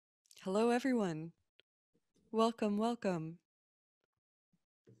Hello, everyone. Welcome, welcome.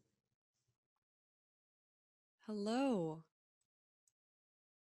 Hello.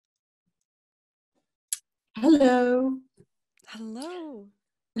 Hello. Hello.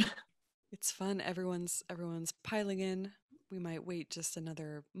 It's fun. Everyone's piling in. We might wait just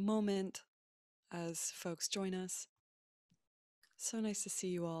another moment as folks join us. So nice to see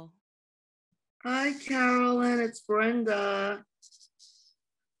you all. Hi, Carolyn. It's Brenda.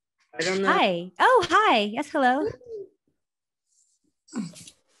 I don't know. Hi. Oh, hi. Yes, hello.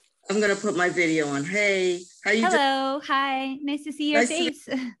 I'm going to put my video on. Hey, how you doing? Hello. Hi. Nice to see your face.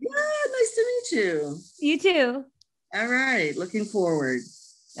 Yeah, nice to meet you. You too. All right. Looking forward.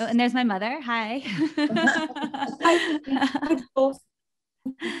 Oh, and there's my mother. Hi.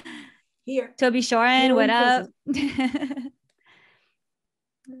 Here. Toby Shoren, Here what in up?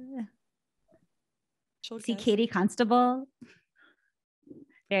 See Katie Constable.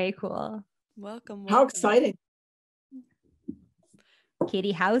 Very cool. Welcome. How exciting.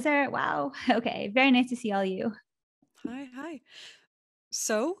 Katie Hauser. Wow. Okay. Very nice to see all you. Hi.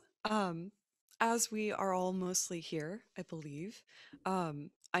 So, as we are all mostly here, I believe, I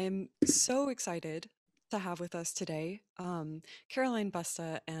am so excited to have with us today Caroline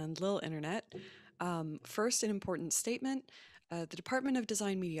Busta and Lil Internet. First, an important statement. The Department of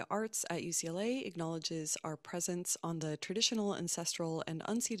Design Media Arts at UCLA acknowledges our presence on the traditional, ancestral, and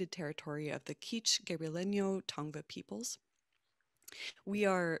unceded territory of the Kizh, Gabrielino, Tongva peoples. We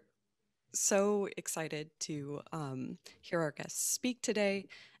are so excited to hear our guests speak today,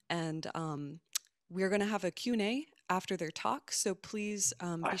 and we're going to have a Q&A after their talk, so please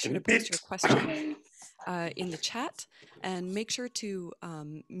be sure to post your questions in the chat, and make sure to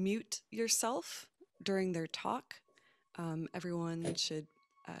mute yourself during their talk. Everyone should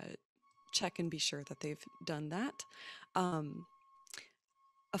check and be sure that they've done that.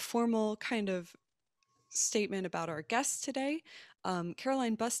 A formal kind of statement about our guests today.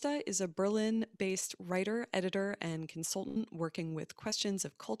 Caroline Busta is a Berlin-based writer, editor, and consultant working with questions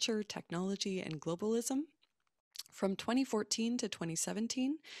of culture, technology, and globalism. From 2014 to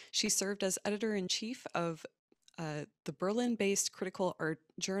 2017, she served as editor-in-chief of the Berlin-based critical art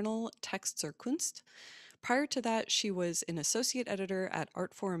journal Texte Kunst. Prior to that, she was an associate editor at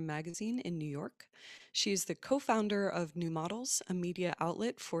Artforum magazine in New York. She is the co-founder of New Models, a media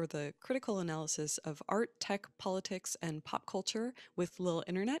outlet for the critical analysis of art, tech, politics, and pop culture with Lil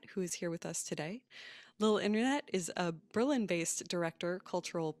Internet, who is here with us today. Lil Internet is a Berlin-based director,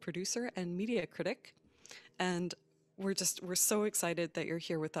 cultural producer, and media critic. And we're so excited that you're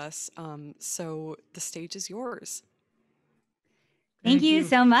here with us. So the stage is yours. Thank you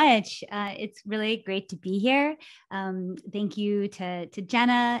so much. It's really great to be here. Thank you to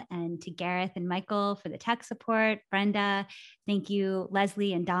Jenna and to Gareth and Michael for the tech support, Brenda. Thank you,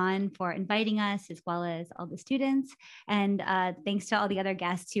 Leslie and Don, for inviting us, as well as all the students. And thanks to all the other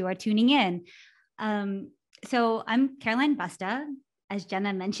guests who are tuning in. So I'm Caroline Busta, as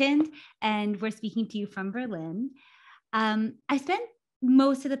Jenna mentioned, and we're speaking to you from Berlin. I spent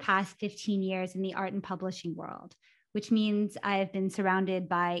most of the past 15 years in the art and publishing world, which means I've been surrounded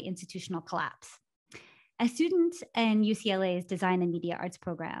by institutional collapse. As students in UCLA's Design and Media Arts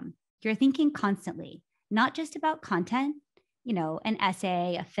program, you're thinking constantly, not just about content, an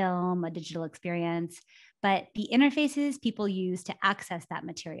essay, a film, a digital experience, but the interfaces people use to access that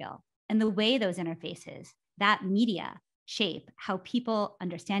material and the way those interfaces, that media, shape how people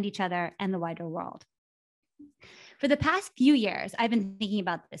understand each other and the wider world. For the past few years, I've been thinking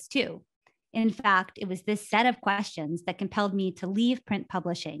about this too. In fact, it was this set of questions that compelled me to leave print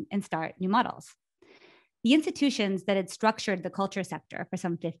publishing and start New Models. The institutions that had structured the culture sector for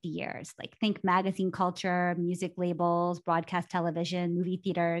some 50 years, like think magazine culture, music labels, broadcast television, movie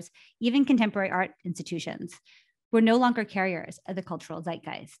theaters, even contemporary art institutions, were no longer carriers of the cultural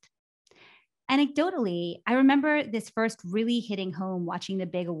zeitgeist. Anecdotally, I remember this first really hitting home watching the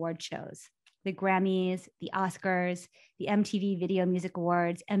big award shows, the Grammys, the Oscars, the MTV Video Music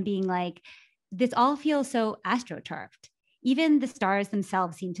Awards, and being like, this all feels so astroturfed. Even the stars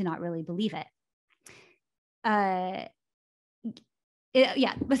themselves seem to not really believe it.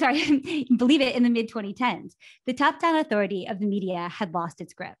 Believe it in the mid-2010s. The top-down authority of the media had lost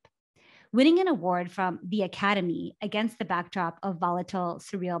its grip. Winning an award from the Academy against the backdrop of volatile,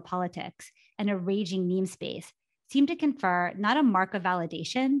 surreal politics and a raging meme space seemed to confer not a mark of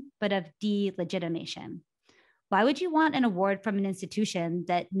validation, but of delegitimation. Why would you want an award from an institution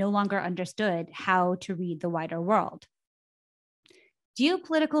that no longer understood how to read the wider world?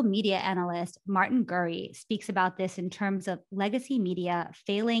 Geopolitical media analyst Martin Gurry speaks about this in terms of legacy media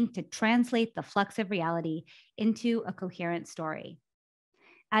failing to translate the flux of reality into a coherent story.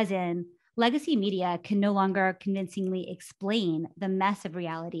 as in legacy media can no longer convincingly explain the mess of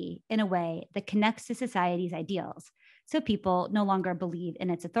reality in a way that connects to society's ideals, so people no longer believe in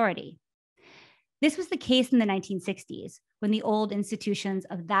its authority. This was the case in the 1960s, when the old institutions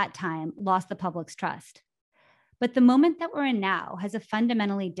of that time lost the public's trust. But the moment that we're in now has a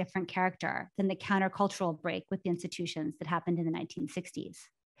fundamentally different character than the countercultural break with the institutions that happened in the 1960s.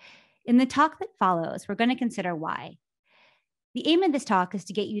 In the talk that follows, we're going to consider why. The aim of this talk is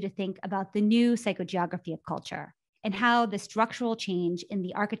to get you to think about the new psychogeography of culture and how the structural change in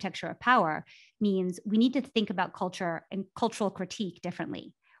the architecture of power means we need to think about culture and cultural critique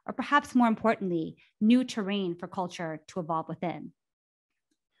differently, or perhaps more importantly, new terrain for culture to evolve within.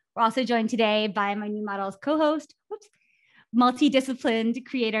 We're also joined today by my new model's co-host, multidisciplined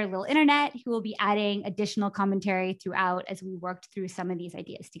creator Lil Internet, who will be adding additional commentary throughout as we worked through some of these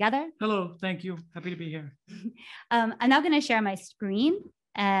ideas together. Hello, thank you. Happy to be here. I'm now going to share my screen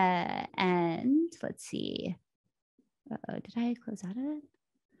and let's see. Did I close out of it?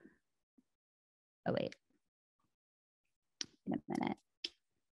 Oh, wait. In a minute.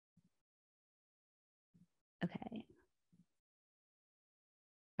 Okay.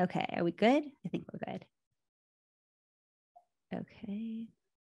 Okay, are we good? I think we're good. Okay.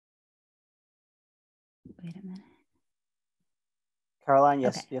 Wait a minute. Caroline,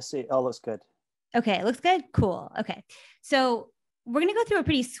 yes, Okay. yes, it all looks good. Okay, it looks good. Cool. Okay. So we're going to go through a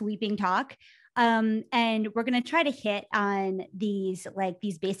pretty sweeping talk. And we're going to try to hit on these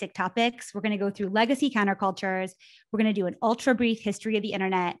basic topics. We're going to go through legacy countercultures. We're going to do an ultra brief history of the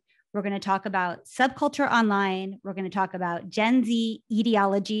internet. We're going to talk about subculture online. We're going to talk about Gen Z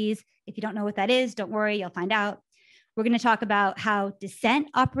ideologies. If you don't know what that is, don't worry, you'll find out. We're going to talk about how dissent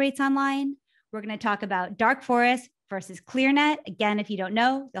operates online. We're going to talk about dark forest versus CLEARNET. Again, if you don't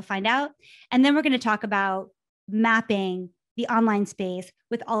know, you'll find out. And then we're going to talk about mapping the online space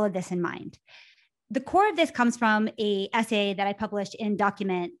with all of this in mind. The core of this comes from an essay that I published in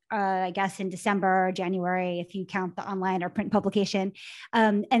Document, I guess in December or January, if you count the online or print publication.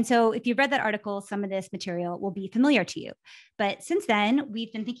 And so if you've read that article, some of this material will be familiar to you. But since then,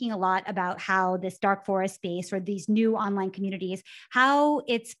 we've been thinking a lot about how this dark forest space or these new online communities, how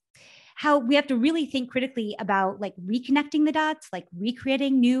we have to really think critically about reconnecting the dots,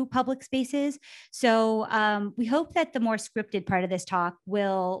 recreating new public spaces. So we hope that the more scripted part of this talk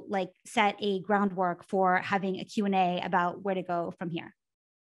will set a groundwork for having a Q&A about where to go from here.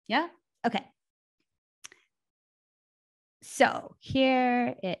 Yeah? Okay. So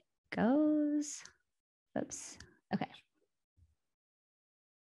here it goes. Oops. Okay.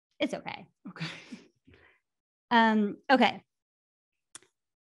 It's okay. Okay. Okay.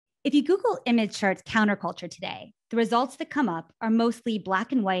 If you Google image search counterculture today, the results that come up are mostly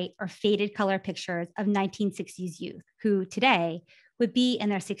black and white or faded color pictures of 1960s youth who today would be in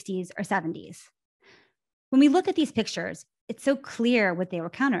their 60s or 70s. When we look at these pictures, it's so clear what they were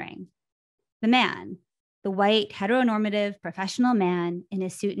countering. The man, the white heteronormative professional man in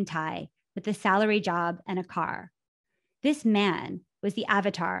his suit and tie with a salary job and a car. This man was the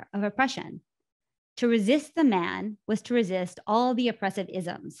avatar of oppression. To resist the man was to resist all the oppressive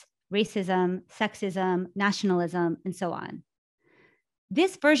isms, racism, sexism, nationalism, and so on.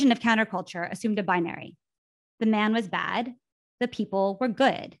 This version of counterculture assumed a binary. The man was bad, the people were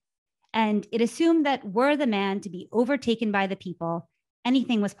good. And it assumed that were the man to be overtaken by the people,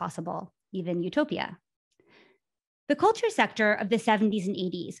 anything was possible, even utopia. The culture sector of the 70s and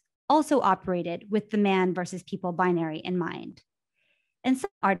 80s also operated with the man versus people binary in mind. And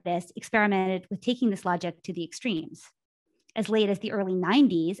some artists experimented with taking this logic to the extremes. As late as the early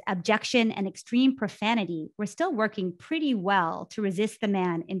 90s, abjection and extreme profanity were still working pretty well to resist the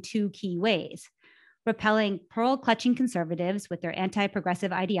man in two key ways: repelling pearl-clutching conservatives with their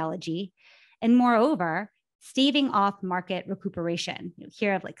anti-progressive ideology, and moreover, staving off market recuperation. You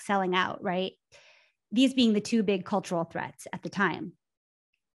hear of selling out, right? These being the two big cultural threats at the time.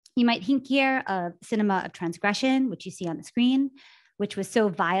 You might think here of cinema of transgression, which you see on the screen, which was so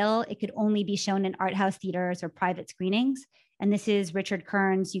vile it could only be shown in art house theaters or private screenings. And this is Richard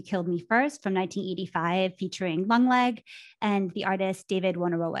Kern's You Killed Me First from 1985, featuring Longleg and the artist David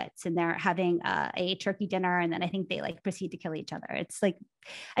Wojnarowicz. And they're having a turkey dinner, and then I think they proceed to kill each other. It's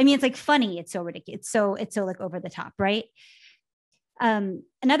it's funny. It's so ridiculous. It's so over the top, right?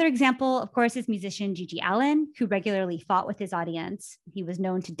 Another example, of course, is musician Gigi Allen, who regularly fought with his audience. He was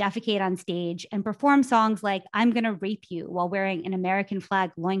known to defecate on stage and perform songs like "I'm Gonna Rape You" while wearing an American flag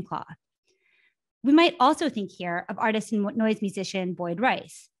loincloth. We might also think here of artist and noise musician Boyd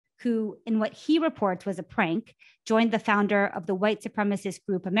Rice, who, in what he reports was a prank, joined the founder of the white supremacist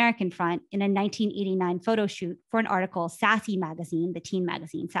group American Front in a 1989 photo shoot for an article Sassy magazine, the teen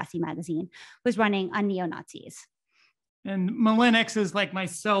magazine, Sassy magazine, was running on neo-Nazis. And millennials like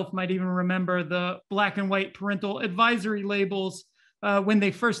myself might even remember the black and white parental advisory labels when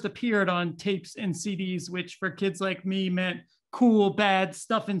they first appeared on tapes and CDs, which for kids like me meant cool, bad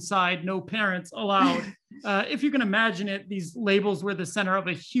stuff inside, no parents allowed. If you can imagine it, these labels were the center of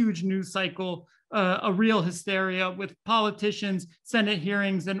a huge news cycle, a real hysteria with politicians, Senate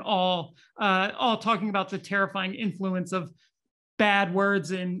hearings, and all talking about the terrifying influence of bad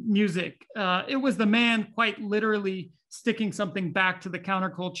words in music. It was the man quite literally sticking something back to the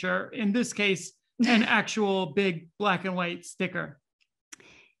counterculture, in this case, an actual big black and white sticker.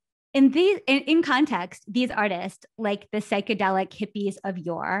 In context, these artists, like the psychedelic hippies of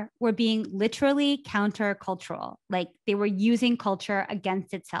yore, were being literally countercultural. Like they were using culture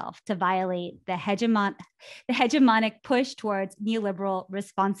against itself to violate the hegemonic push towards neoliberal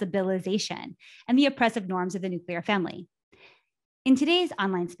responsibilization and the oppressive norms of the nuclear family. In today's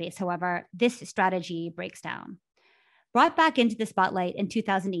online space, however, this strategy breaks down. Brought back into the spotlight in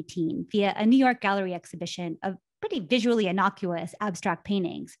 2018 via a New York gallery exhibition of pretty visually innocuous abstract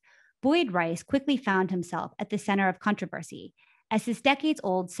paintings, Boyd Rice quickly found himself at the center of controversy. As his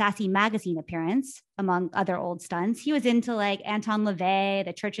decades-old Sassy magazine appearance, among other old stunts, he was into like Anton LaVey,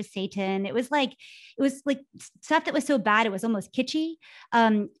 the Church of Satan. It was like stuff that was so bad it was almost kitschy,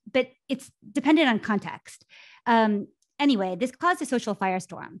 but it's dependent on context. Anyway, this caused a social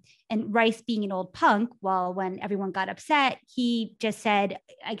firestorm. And Rice, being an old punk, well, when everyone got upset, he just said,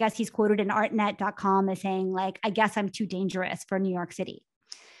 I guess he's quoted in artnet.com as saying, like, I guess I'm too dangerous for New York City.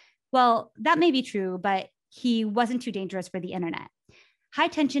 Well, that may be true, but he wasn't too dangerous for the internet. High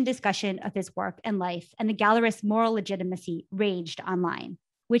tension discussion of his work and life and the gallerist's moral legitimacy raged online,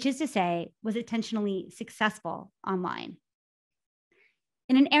 which is to say, was intentionally successful online.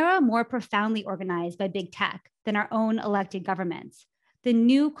 In an era more profoundly organized by big tech than our own elected governments, the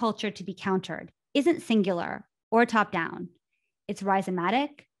new culture to be countered isn't singular or top-down. It's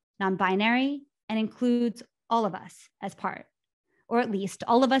rhizomatic, non-binary, and includes all of us as part, or at least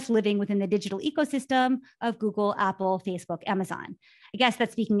all of us living within the digital ecosystem of Google, Apple, Facebook, Amazon. I guess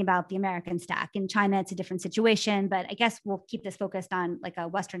that's speaking about the American stack. In China, it's a different situation, but I guess we'll keep this focused on like a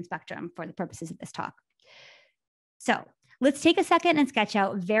Western spectrum for the purposes of this talk. So let's take a second and sketch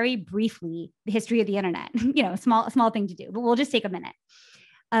out very briefly the history of the internet. You know, a small thing to do, but we'll just take a minute.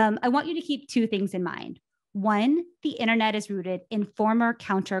 I want you to keep two things in mind. One, the internet is rooted in former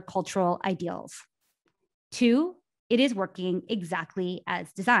countercultural ideals. Two, it is working exactly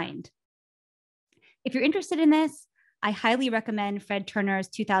as designed. If you're interested in this, I highly recommend Fred Turner's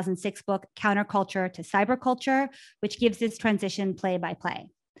 2006 book, Counterculture to Cyberculture, which gives this transition play by play.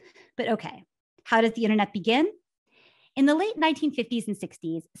 But okay, how does the internet begin? In the late 1950s and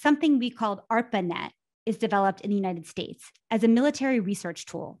 60s, something we called ARPANET is developed in the United States as a military research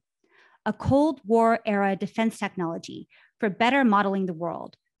tool, a Cold War era defense technology for better modeling the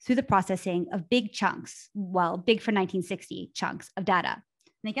world through the processing of big chunks, well, big for 1960 chunks of data.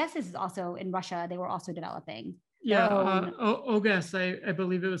 And I guess this is also in Russia, they were also developing. OGAS, I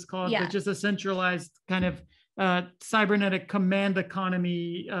believe it was called, but just a centralized kind of cybernetic command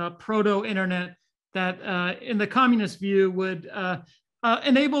economy, proto-internet that in the communist view would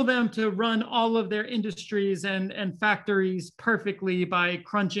enable them to run all of their industries and factories perfectly by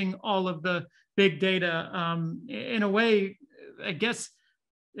crunching all of the big data. In a way, I guess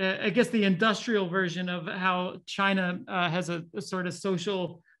the industrial version of how China has a sort of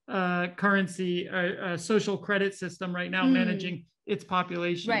social currency, a social credit system right now managing its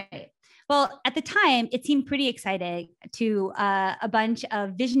population. Right. Well, at the time, it seemed pretty exciting to a bunch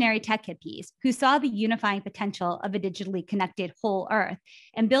of visionary tech hippies who saw the unifying potential of a digitally connected whole Earth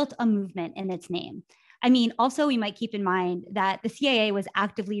and built a movement in its name. I mean, also, we might keep in mind that the CIA was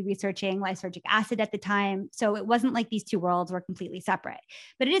actively researching lysergic acid at the time. So it wasn't like these two worlds were completely separate.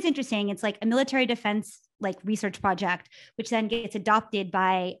 But it is interesting. It's like a military defense like research project, which then gets adopted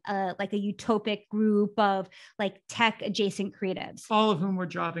by like a utopic group of like tech adjacent creatives. All of whom were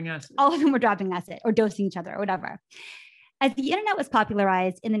dropping acid. All of whom were dropping acid or dosing each other or whatever. As the internet was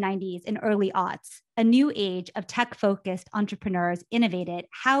popularized in the 90s and early aughts, a new age of tech-focused entrepreneurs innovated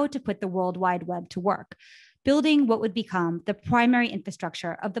how to put the World Wide Web to work, building what would become the primary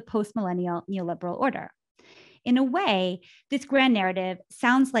infrastructure of the post-millennial neoliberal order. In a way, this grand narrative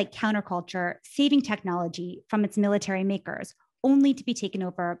sounds like counterculture saving technology from its military makers, only to be taken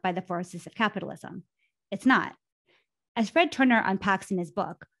over by the forces of capitalism. It's not. As Fred Turner unpacks in his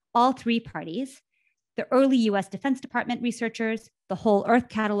book, all three parties, the early US Defense Department researchers, the Whole Earth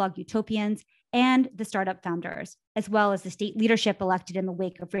Catalog utopians, and the startup founders, as well as the state leadership elected in the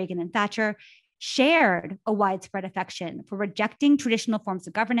wake of Reagan and Thatcher, shared a widespread affection for rejecting traditional forms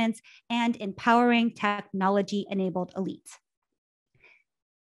of governance and empowering technology-enabled elites.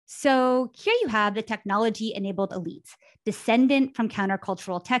 So here you have the technology-enabled elites, descendant from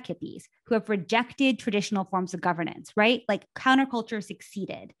countercultural tech hippies who have rejected traditional forms of governance, right? Like counterculture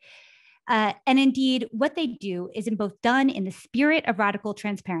succeeded. And indeed, what they do is done in the spirit of radical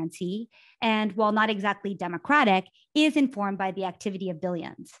transparency, and while not exactly democratic, is informed by the activity of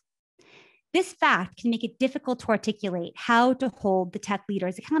billions. This fact can make it difficult to articulate how to hold the tech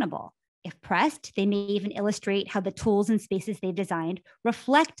leaders accountable. If pressed, they may even illustrate how the tools and spaces they've designed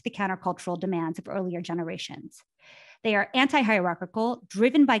reflect the countercultural demands of earlier generations. They are anti-hierarchical,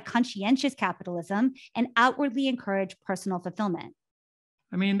 driven by conscientious capitalism, and outwardly encourage personal fulfillment.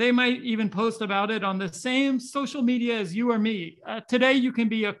 I mean, they might even post about it on the same social media as you or me. Today, you can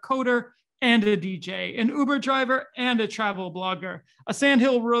be a coder and a DJ, an Uber driver and a travel blogger, a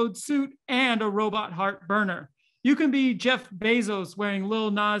Sandhill Road suit and a robot heart burner. You can be Jeff Bezos wearing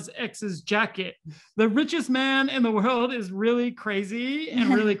Lil Nas X's jacket. The richest man in the world is really crazy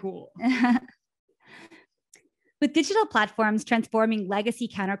and really cool. With digital platforms transforming legacy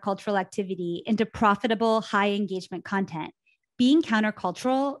countercultural activity into profitable, high engagement content, being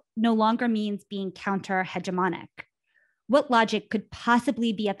countercultural no longer means being counter-hegemonic. What logic could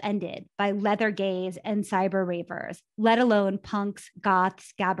possibly be upended by leather gays and cyber ravers, let alone punks,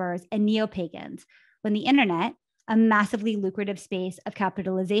 goths, gabbers, and neo-pagans, when the internet, a massively lucrative space of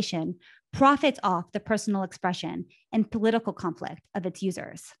capitalization, profits off the personal expression and political conflict of its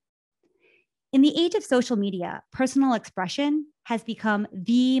users? In the age of social media, personal expression has become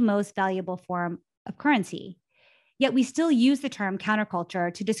the most valuable form of currency. Yet we still use the term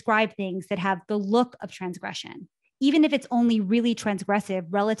counterculture to describe things that have the look of transgression, even if it's only really transgressive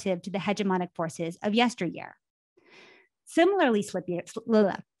relative to the hegemonic forces of yesteryear. Similarly slippery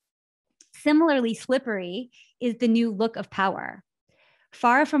is the new look of power.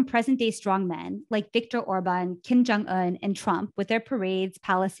 Far from present-day strongmen like Viktor Orban, Kim Jong-un, and Trump with their parades,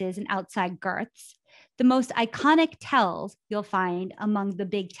 palaces, and outside girths, the most iconic tells you'll find among the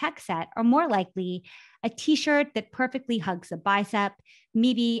big tech set are more likely a t-shirt that perfectly hugs a bicep,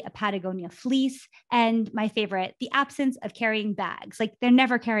 maybe a Patagonia fleece, and my favorite, the absence of carrying bags. Like they're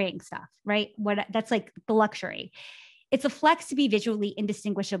never carrying stuff, right? That's like the luxury. It's a flex to be visually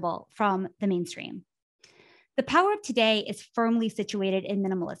indistinguishable from the mainstream. The power of today is firmly situated in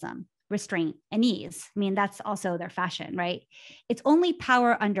minimalism, restraint, and ease. I mean, that's also their fashion, right? It's only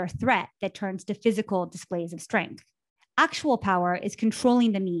power under threat that turns to physical displays of strength. Actual power is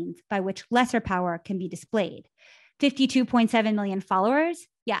controlling the means by which lesser power can be displayed. 52.7 million followers,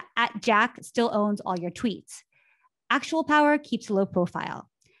 yeah, @Jack still owns all your tweets. Actual power keeps low profile.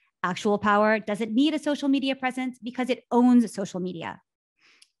 Actual power doesn't need a social media presence because it owns social media.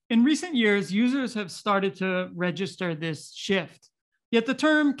 In recent years, users have started to register this shift. Yet the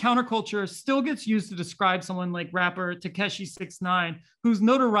term counterculture still gets used to describe someone like rapper Tekashi 6ix9ine, whose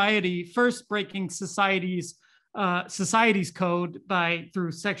notoriety first breaking society's code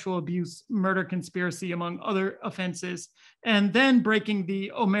through sexual abuse, murder conspiracy, among other offenses, and then breaking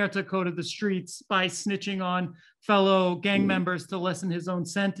the Omerta code of the streets by snitching on fellow gang members to lessen his own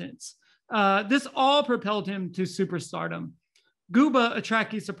sentence. This all propelled him to superstardom. Gooba, a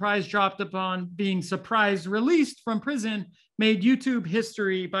track he surprise dropped upon being surprise released from prison, made YouTube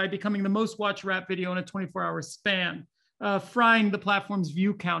history by becoming the most watched rap video in a 24-hour span, frying the platform's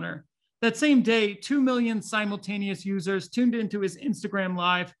view counter. That same day, 2 million simultaneous users tuned into his Instagram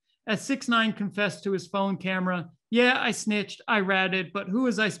live as 6ix9ine confessed to his phone camera, "Yeah, I snitched, I ratted, but who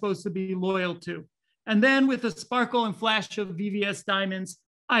was I supposed to be loyal to?" And then with a sparkle and flash of VVS diamonds,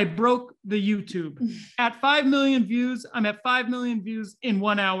 "I broke the YouTube. At 5 million views, I'm at 5 million views in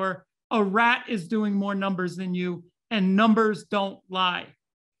 1 hour. A rat is doing more numbers than you, and numbers don't lie."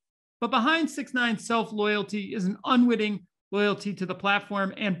 But behind 6ix9ine's self-loyalty is an unwitting loyalty to the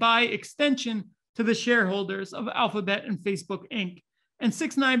platform and by extension to the shareholders of Alphabet and Facebook Inc. And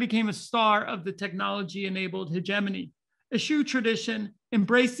 6ix9ine became a star of the technology-enabled hegemony. Eschew tradition,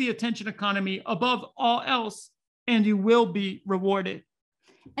 embrace the attention economy above all else, and you will be rewarded.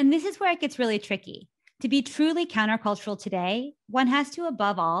 And this is where it gets really tricky. To be truly countercultural today, one has to,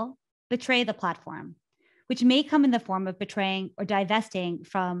 above all, betray the platform, which may come in the form of betraying or divesting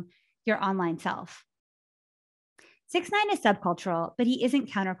from your online self. 6ix9ine is subcultural, but he isn't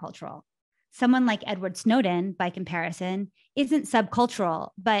countercultural. Someone like Edward Snowden, by comparison, isn't subcultural,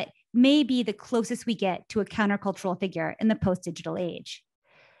 but may be the closest we get to a countercultural figure in the post-digital age.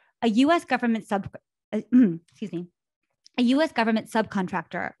 A US government excuse me, a US government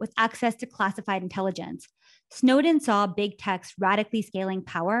subcontractor with access to classified intelligence, Snowden saw big tech's radically scaling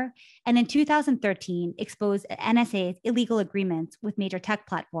power, and in 2013 exposed NSA's illegal agreements with major tech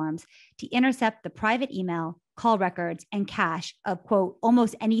platforms to intercept the private email, call records, and cache of, quote,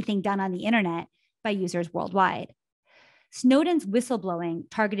 almost anything done on the internet by users worldwide. Snowden's whistleblowing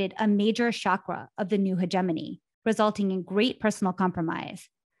targeted a major chakra of the new hegemony, resulting in great personal compromise.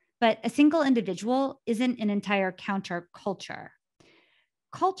 But a single individual isn't an entire counterculture.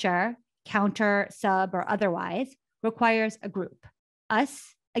 Culture, counter, sub, or otherwise, requires a group,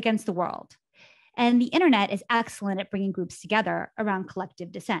 us against the world. And the internet is excellent at bringing groups together around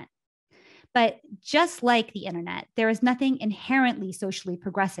collective dissent. But just like the internet, there is nothing inherently socially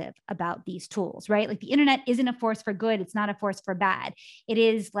progressive about these tools, right? Like the internet isn't a force for good, it's not a force for bad. It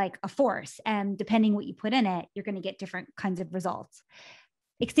is like a force, and depending what you put in it, you're going to get different kinds of results.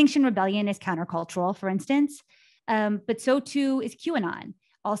 Extinction Rebellion is countercultural, for instance, but so too is QAnon.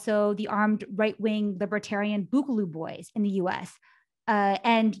 Also, the armed right-wing libertarian Boogaloo Boys in the US,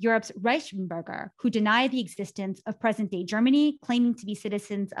 and Europe's Reichsbürger, who deny the existence of present-day Germany, claiming to be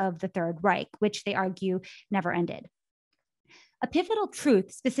citizens of the Third Reich, which they argue never ended. A pivotal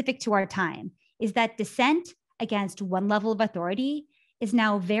truth specific to our time is that dissent against one level of authority is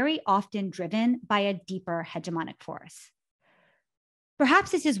now very often driven by a deeper hegemonic force.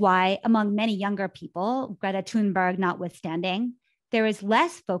 Perhaps this is why, among many younger people, Greta Thunberg notwithstanding, there is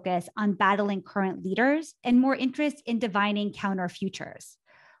less focus on battling current leaders and more interest in divining counter futures.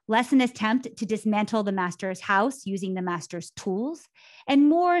 Less an attempt to dismantle the master's house using the master's tools, and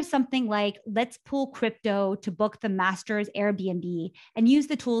more something like, let's pull crypto to book the master's Airbnb and use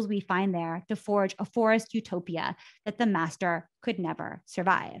the tools we find there to forge a forest utopia that the master could never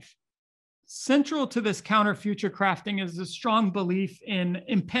survive. Central to this counter-future crafting is a strong belief in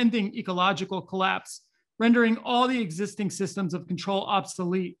impending ecological collapse, rendering all the existing systems of control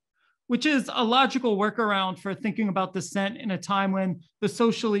obsolete, which is a logical workaround for thinking about dissent in a time when the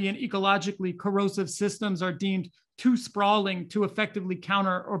socially and ecologically corrosive systems are deemed too sprawling to effectively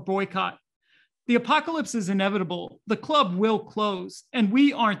counter or boycott. The apocalypse is inevitable. The club will close, and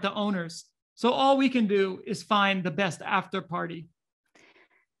we aren't the owners. So all we can do is find the best after party.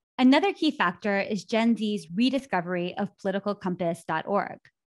 Another key factor is Gen Z's rediscovery of politicalcompass.org,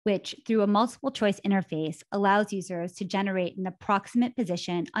 which through a multiple choice interface allows users to generate an approximate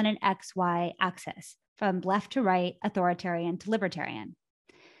position on an XY axis from left to right, authoritarian to libertarian.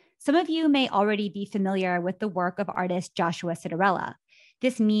 Some of you may already be familiar with the work of artist Joshua Citarella.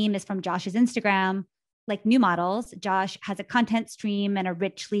 This meme is from Josh's Instagram. Like New Models, Josh has a content stream and a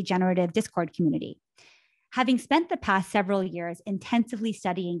richly generative Discord community. Having spent the past several years intensively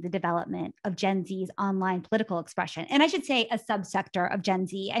studying the development of Gen Z's online political expression, and I should say a subsector of Gen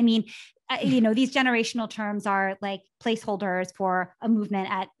Z. I mean, these generational terms are like placeholders for a movement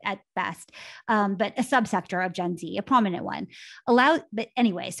at best, but a subsector of Gen Z, a prominent one. But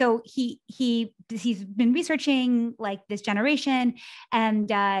anyway, so he's been researching like this generation,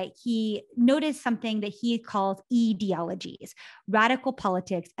 and he noticed something that he calls ideologies, radical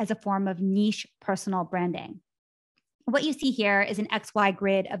politics as a form of niche personal branding. What you see here is an XY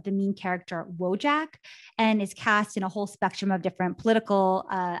grid of the main character Wojak, and is cast in a whole spectrum of different political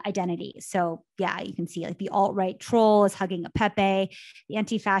identities. So yeah, you can see like the alt-right troll is hugging a Pepe. The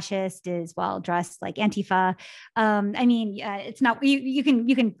anti-fascist is well dressed like Antifa. It's not, you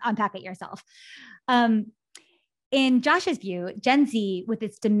can unpack it yourself. In Josh's view, Gen Z, with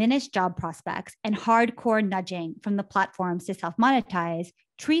its diminished job prospects and hardcore nudging from the platforms to self-monetize,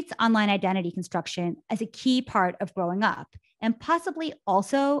 treats online identity construction as a key part of growing up, and possibly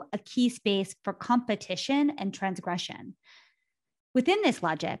also a key space for competition and transgression. Within this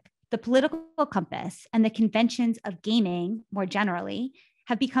logic, the political compass and the conventions of gaming more generally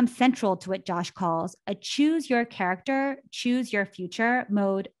have become central to what Josh calls a choose your character, choose your future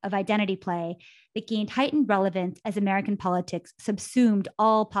mode of identity play that gained heightened relevance as American politics subsumed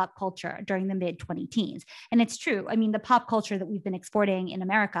all pop culture during the mid-2010s. And it's true. I mean, the pop culture that we've been exporting in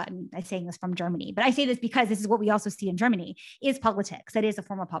America, I mean, I'm saying this from Germany, but I say this because this is what we also see in Germany, is politics. That is a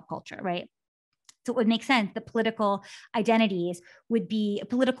form of pop culture, right? So it would make sense that political identities would be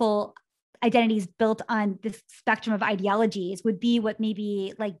political identities built on this spectrum of ideologies would be what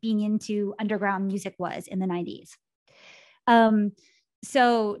maybe like being into underground music was in the 90s.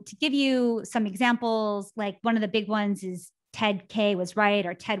 So to give you some examples, like one of the big ones is Ted K was right,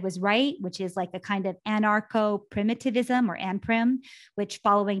 or Ted was right, which is like a kind of anarcho-primitivism or ANPRIM, which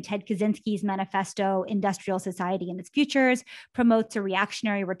following Ted Kaczynski's manifesto, Industrial Society and Its Futures, promotes a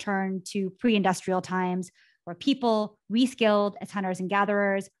reactionary return to pre-industrial times where people, reskilled as hunters and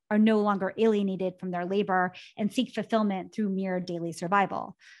gatherers, are no longer alienated from their labor and seek fulfillment through mere daily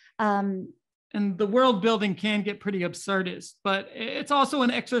survival. And the world building can get pretty absurdist, but it's also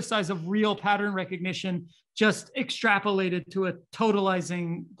an exercise of real pattern recognition, just extrapolated to a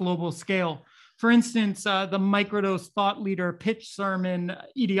totalizing global scale. For instance, the microdose thought leader pitch sermon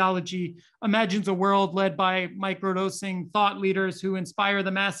ideology imagines a world led by microdosing thought leaders who inspire the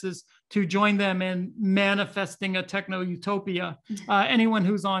masses to join them in manifesting a techno utopia. Anyone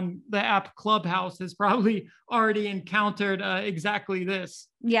who's on the app Clubhouse has probably already encountered exactly this.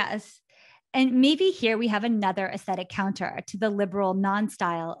 Yes. And maybe here we have another aesthetic counter to the liberal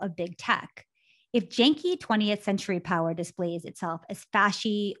non-style of big tech. If janky 20th century power displays itself as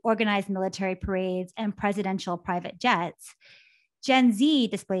fashy, organized military parades, and presidential private jets, Gen Z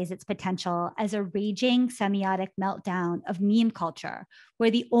displays its potential as a raging semiotic meltdown of meme culture,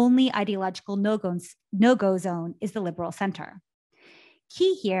 where the only ideological no-go zone is the liberal center.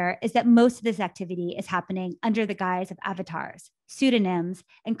 Key here is that most of this activity is happening under the guise of avatars, pseudonyms,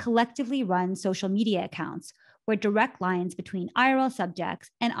 and collectively run social media accounts, where direct lines between IRL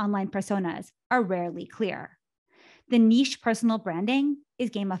subjects and online personas are rarely clear. The niche personal branding is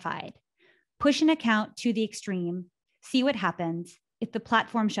gamified. Push an account to the extreme, see what happens. If the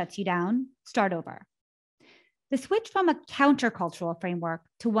platform shuts you down, start over. The switch from a countercultural framework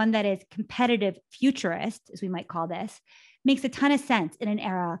to one that is competitive futurist, as we might call this, makes a ton of sense in an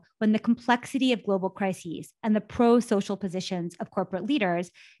era when the complexity of global crises and the pro-social positions of corporate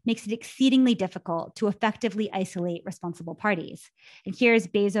leaders makes it exceedingly difficult to effectively isolate responsible parties. And here's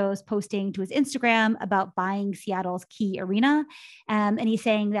Bezos posting to his Instagram about buying Seattle's Key Arena. And he's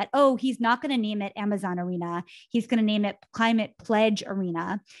saying that, oh, he's not going to name it Amazon Arena. He's going to name it Climate Pledge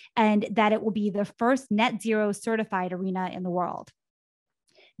Arena, and that it will be the first net zero certified arena in the world.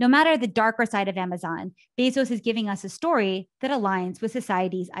 No matter the darker side of Amazon, Bezos is giving us a story that aligns with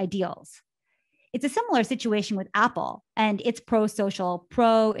society's ideals. It's a similar situation with Apple and its pro-social,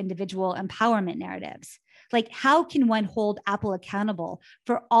 pro-individual empowerment narratives. Like, how can one hold Apple accountable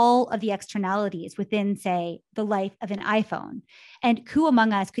for all of the externalities within, say, the life of an iPhone? And who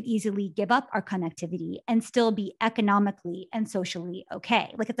among us could easily give up our connectivity and still be economically and socially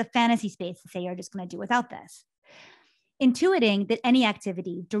okay? Like, it's a fantasy space to say you're just going to do without this. Intuiting that any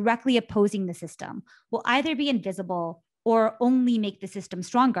activity directly opposing the system will either be invisible or only make the system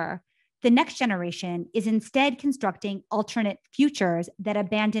stronger, the next generation is instead constructing alternate futures that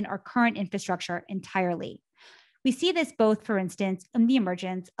abandon our current infrastructure entirely. We see this both, for instance, in the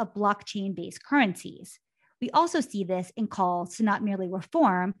emergence of blockchain-based currencies. We also see this in calls to not merely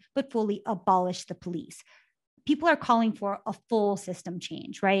reform, but fully abolish the police. People are calling for a full system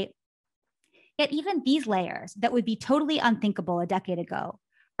change, right? Yet even these layers that would be totally unthinkable a decade ago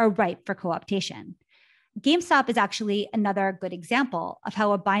are ripe for co-optation. GameStop is actually another good example of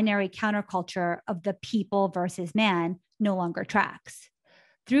how a binary counterculture of the people versus man no longer tracks.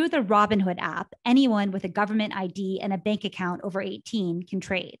 Through the Robinhood app, anyone with a government ID and a bank account over 18 can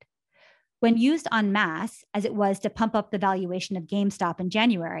trade. When used en masse, as it was to pump up the valuation of GameStop in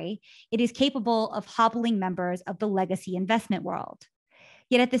January, it is capable of hobbling members of the legacy investment world.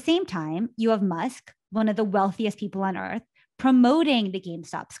 Yet at the same time, you have Musk, one of the wealthiest people on earth, promoting the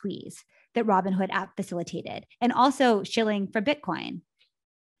GameStop squeeze that Robinhood app facilitated, and also shilling for Bitcoin.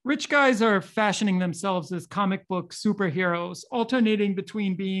 Rich guys are fashioning themselves as comic book superheroes, alternating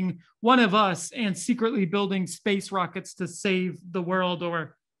between being one of us and secretly building space rockets to save the world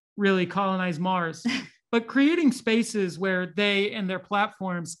or really colonize Mars. But creating spaces where they and their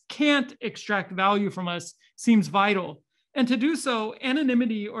platforms can't extract value from us seems vital. And to do so,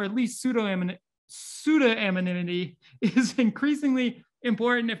 anonymity, or at least pseudo-anonymity, is increasingly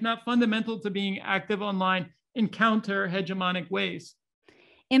important, if not fundamental, to being active online in counter-hegemonic ways.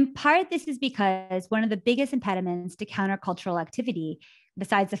 In part, this is because one of the biggest impediments to countercultural activity,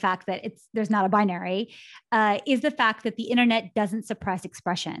 besides the fact that there's not a binary, is the fact that the internet doesn't suppress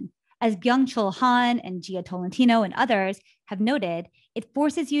expression. As Byung-Chul Han and Gia Tolentino and others have noted, it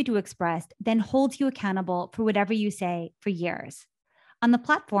forces you to express, then holds you accountable for whatever you say for years. On the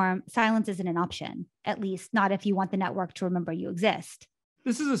platform, silence isn't an option, at least not if you want the network to remember you exist.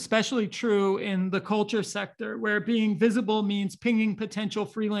 This is especially true in the culture sector, where being visible means pinging potential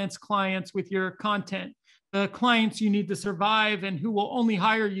freelance clients with your content, the clients you need to survive and who will only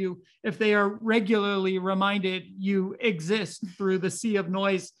hire you if they are regularly reminded you exist through the sea of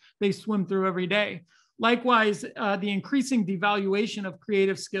noise they swim through every day. Likewise, the increasing devaluation of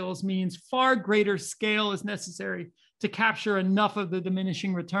creative skills means far greater scale is necessary to capture enough of the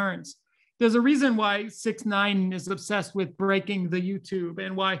diminishing returns. There's a reason why 6ix9ine is obsessed with breaking the YouTube,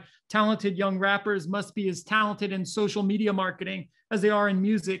 and why talented young rappers must be as talented in social media marketing as they are in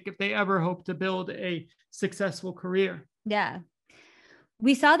music if they ever hope to build a successful career. Yeah.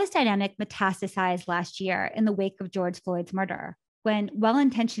 We saw this dynamic metastasize last year in the wake of George Floyd's murder, when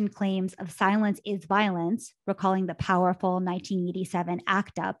well-intentioned claims of silence is violence, recalling the powerful 1987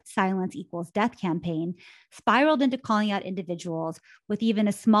 ACT UP Silence Equals Death campaign, spiraled into calling out individuals with even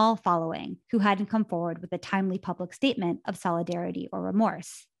a small following who hadn't come forward with a timely public statement of solidarity or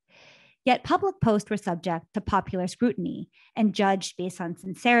remorse. Yet public posts were subject to popular scrutiny and judged based on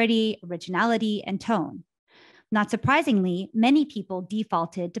sincerity, originality, and tone. Not surprisingly, many people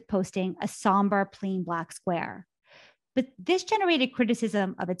defaulted to posting a somber, plain black square. But this generated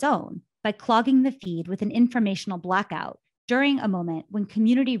criticism of its own by clogging the feed with an informational blackout during a moment when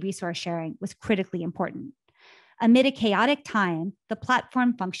community resource sharing was critically important. Amid a chaotic time, the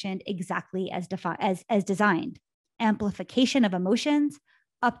platform functioned exactly as designed: amplification of emotions,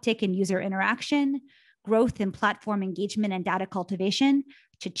 uptick in user interaction, growth in platform engagement and data cultivation.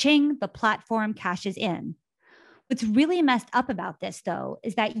 Cha-ching, the platform cashes in. What's really messed up about this, though,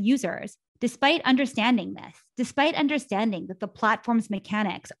 is that users, despite understanding that the platform's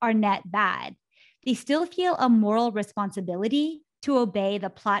mechanics are net bad, they still feel a moral responsibility to obey the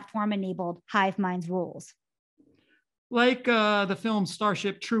platform-enabled hive mind's rules. Like the film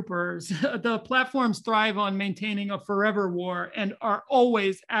Starship Troopers, the platforms thrive on maintaining a forever war and are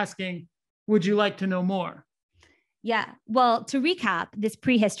always asking, would you like to know more? Yeah. Well, to recap this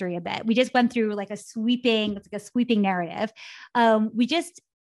prehistory a bit, we just went through like a sweeping narrative. We just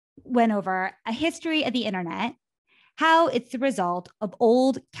went over a history of the internet, how it's the result of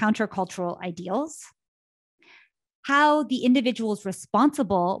old countercultural ideals, how the individuals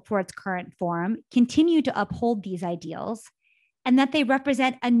responsible for its current form continue to uphold these ideals, and that they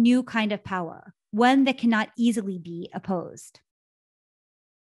represent a new kind of power, one that cannot easily be opposed.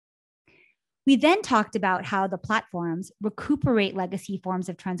 We then talked about how the platforms recuperate legacy forms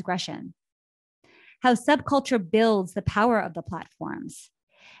of transgression, how subculture builds the power of the platforms,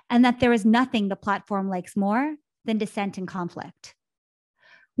 and that there is nothing the platform likes more than dissent and conflict.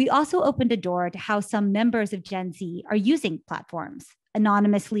 We also opened a door to how some members of Gen Z are using platforms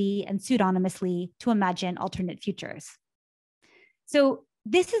anonymously and pseudonymously to imagine alternate futures. So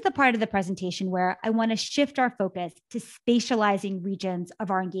this is the part of the presentation where I want to shift our focus to spatializing regions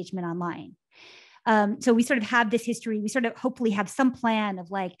of our engagement online. So we sort of have this history, we sort of hopefully have some plan of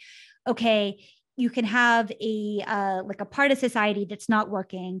like, okay, you can have a part of society that's not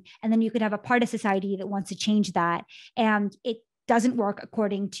working, and then you could have a part of society that wants to change that, and it doesn't work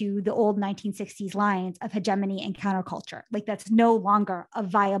according to the old 1960s lines of hegemony and counterculture. Like that's no longer a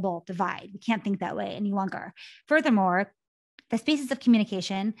viable divide. We can't think that way any longer. Furthermore, the spaces of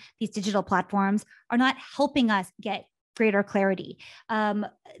communication, these digital platforms, are not helping us get greater clarity.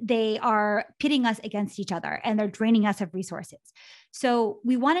 They are pitting us against each other, and they're draining us of resources. So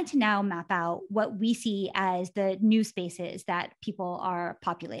we wanted to now map out what we see as the new spaces that people are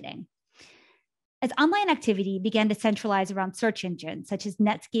populating. As online activity began to centralize around search engines such as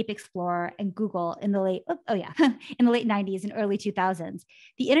Netscape Explorer and Google in the late 90s and early 2000s,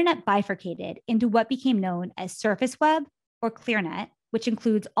 the internet bifurcated into what became known as surface web or CLEARNET, which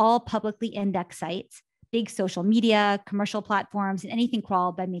includes all publicly indexed sites, big social media, commercial platforms, and anything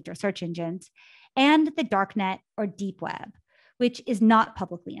crawled by major search engines, and the darknet or deep web, which is not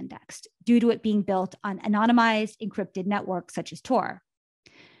publicly indexed due to it being built on anonymized, encrypted networks such as Tor.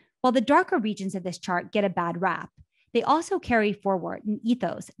 While the darker regions of this chart get a bad rap, they also carry forward an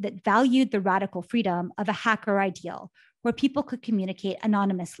ethos that valued the radical freedom of a hacker ideal, where people could communicate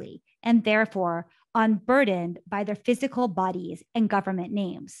anonymously and therefore unburdened by their physical bodies and government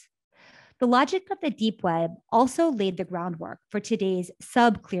names. The logic of the deep web also laid the groundwork for today's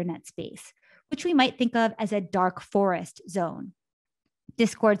sub-CLEARNET space, which we might think of as a dark forest zone.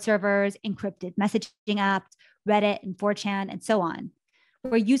 Discord servers, encrypted messaging apps, Reddit and 4chan, and so on,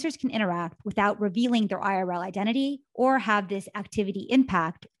 where users can interact without revealing their IRL identity or have this activity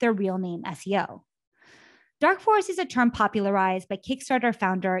impact their real name SEO. Dark forest is a term popularized by Kickstarter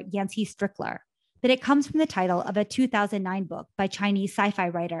founder Yancey Strickler, but it comes from the title of a 2009 book by Chinese sci-fi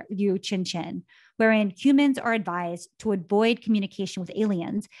writer Liu Chinchen, wherein humans are advised to avoid communication with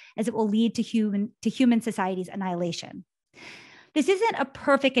aliens as it will lead to human society's annihilation. This isn't a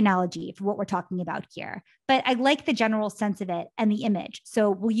perfect analogy for what we're talking about here, but I like the general sense of it and the image,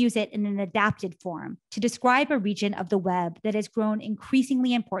 so we'll use it in an adapted form to describe a region of the web that has grown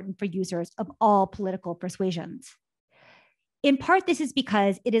increasingly important for users of all political persuasions. In part, this is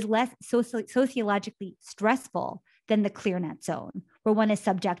because it is less sociologically stressful than the CLEARNET zone, where one is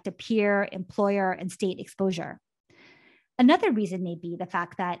subject to peer, employer, and state exposure. Another reason may be the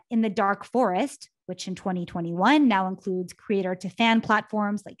fact that in the dark forest, which in 2021 now includes creator to fan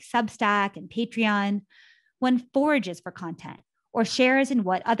platforms like Substack and Patreon, one forages for content or shares in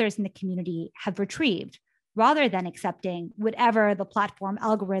what others in the community have retrieved, rather than accepting whatever the platform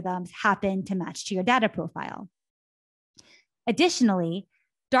algorithms happen to match to your data profile. Additionally,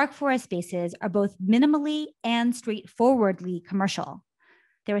 dark forest spaces are both minimally and straightforwardly commercial.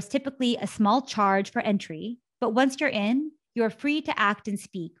 There is typically a small charge for entry, but once you're in, you're free to act and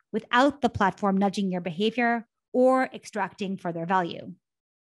speak without the platform nudging your behavior or extracting further value.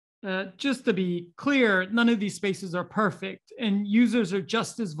 Just to be clear, none of these spaces are perfect, and users are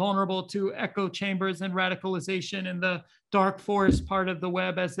just as vulnerable to echo chambers and radicalization in the dark forest part of the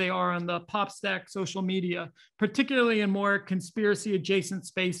web as they are on the pop stack social media, particularly in more conspiracy adjacent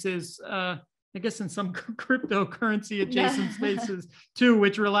spaces, I guess in some cryptocurrency adjacent spaces too,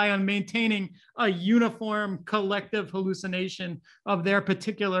 which rely on maintaining a uniform collective hallucination of their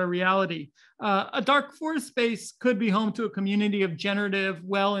particular reality. A dark forest space could be home to a community of generative,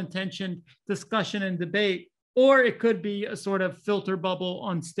 well-intentioned discussion and debate, or it could be a sort of filter bubble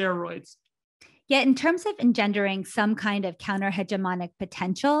on steroids. Yet in terms of engendering some kind of counter-hegemonic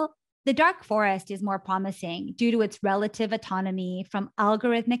potential, the dark forest is more promising due to its relative autonomy from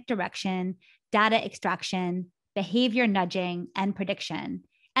algorithmic direction, data extraction, behavior nudging, and prediction,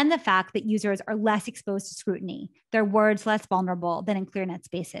 and the fact that users are less exposed to scrutiny, their words less vulnerable than in ClearNet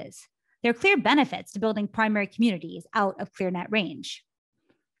spaces. There are clear benefits to building primary communities out of ClearNet range.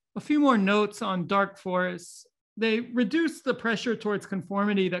 A few more notes on dark forests. They reduce the pressure towards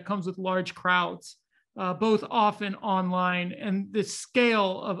conformity that comes with large crowds, both off and online, and the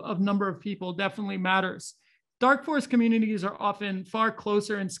scale of number of people definitely matters. Dark forest communities are often far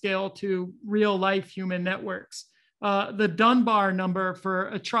closer in scale to real life human networks. The Dunbar number for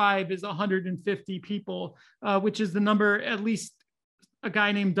a tribe is 150 people, which is the number at least a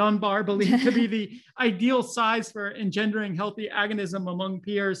guy named Dunbar believed to be the ideal size for engendering healthy agonism among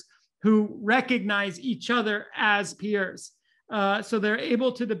peers who recognize each other as peers. So they're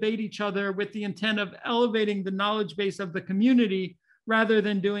able to debate each other with the intent of elevating the knowledge base of the community rather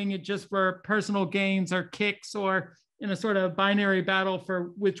than doing it just for personal gains or kicks or in a sort of binary battle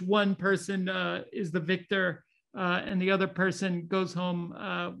for which one person is the victor and the other person goes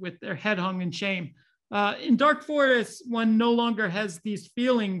home with their head hung in shame. In dark forests, one no longer has these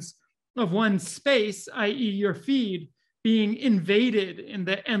feelings of one's space, i.e. your feed, being invaded in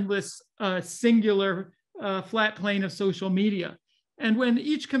the endless singular flat plane of social media. And when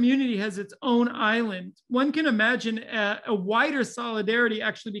each community has its own island, one can imagine a wider solidarity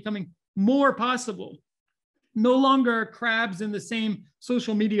actually becoming more possible. No longer crabs in the same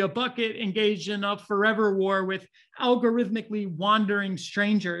social media bucket engaged in a forever war with algorithmically wandering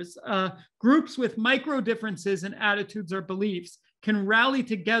strangers. Groups with micro differences in attitudes or beliefs can rally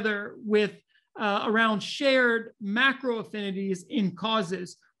together with around shared macro affinities in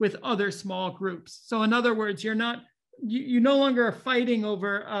causes with other small groups. So in other words, you no longer are fighting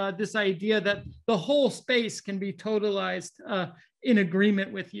over this idea that the whole space can be totalized in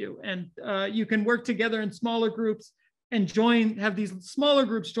agreement with you. And you can work together in smaller groups and have these smaller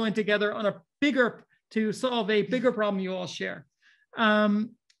groups join together on to solve a bigger problem you all share.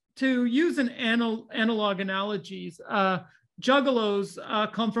 To use an analog analogies,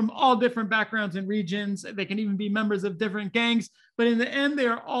 juggalos come from all different backgrounds and regions. They can even be members of different gangs, but in the end, they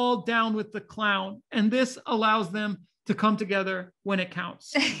are all down with the clown. And this allows them to come together when it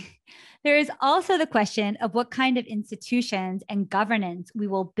counts. There is also the question of what kind of institutions and governance we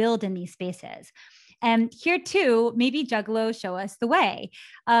will build in these spaces. And here too, maybe juggalos show us the way.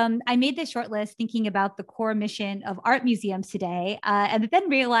 I made this short list thinking about the core mission of art museums today, and then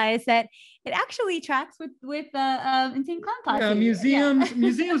realized that it actually tracks with Insane Clown Posse. Yeah,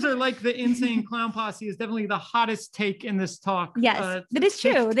 museums are like the Insane Clown Posse is definitely the hottest take in this talk. Yes, that is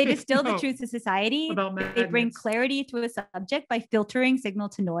true. They distill the truths of society. They bring clarity to a subject by filtering signal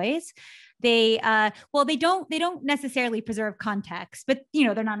to noise. They don't necessarily preserve context, but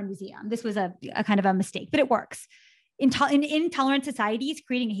they're not a museum. This was a kind of a mistake, but it works. In intolerant societies,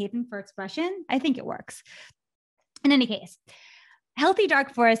 creating a haven for expression, I think it works. In any case, healthy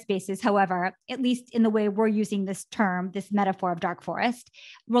dark forest spaces, however, at least in the way we're using this term, this metaphor of dark forest,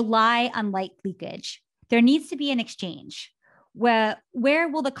 rely on light leakage. There needs to be an exchange. Where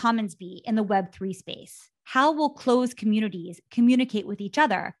will the commons be in the Web3 space? How will closed communities communicate with each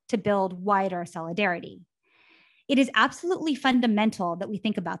other to build wider solidarity? It is absolutely fundamental that we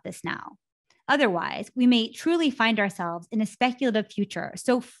think about this now. Otherwise, we may truly find ourselves in a speculative future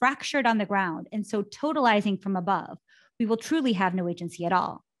so fractured on the ground and so totalizing from above, we will truly have no agency at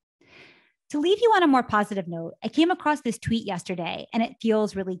all. To leave you on a more positive note, I came across this tweet yesterday and it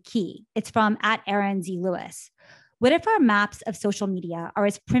feels really key. It's from @AaronZ.Lewis. What if our maps of social media are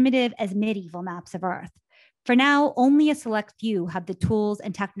as primitive as medieval maps of Earth? For now, only a select few have the tools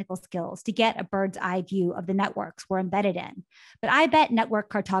and technical skills to get a bird's eye view of the networks we're embedded in. But I bet network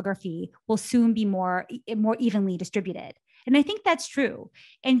cartography will soon be more evenly distributed. And I think that's true.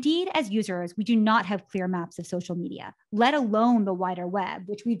 Indeed, as users, we do not have clear maps of social media, let alone the wider web,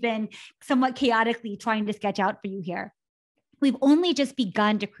 which we've been somewhat chaotically trying to sketch out for you here. We've only just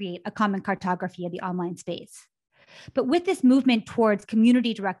begun to create a common cartography of the online space. But with this movement towards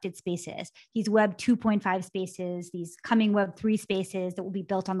community-directed spaces, these Web 2.5 spaces, these coming Web 3 spaces that will be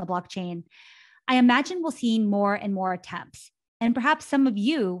built on the blockchain, I imagine we'll see more and more attempts. And perhaps some of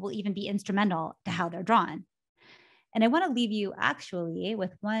you will even be instrumental to how they're drawn. And I want to leave you actually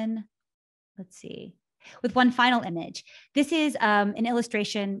with one, with one final image. This is an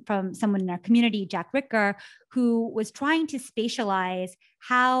illustration from someone in our community, Jack Ricker, who was trying to spatialize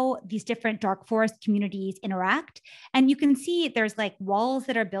how these different dark forest communities interact. And you can see there's like walls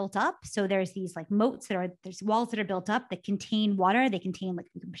that are built up. So there's these like moats there's walls that are built up that contain water. They contain, like,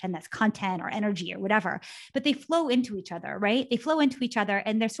 you can pretend that's content or energy or whatever, but they flow into each other, right? They flow into each other.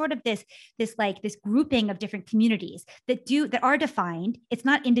 And there's sort of this grouping of different communities that are defined. It's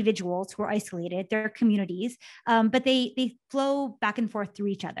not individuals who are isolated, they're communities, but they flow back and forth through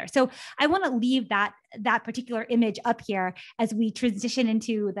each other. So I want to leave that particular image up here as we transition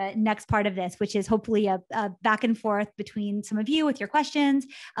into the next part of this, which is hopefully a back and forth between some of you with your questions,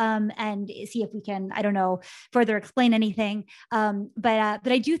 and see if we can, I don't know, further explain anything. But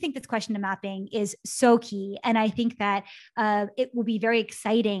I do think this question of mapping is so key. And I think that it will be very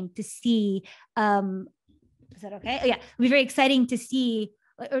exciting to see, is that okay? Oh, yeah, it'll be very exciting to see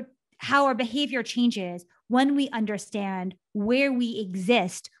how our behavior changes when we understand where we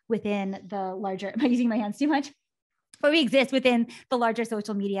exist within the larger, am I using my hands too much? Where we exist within the larger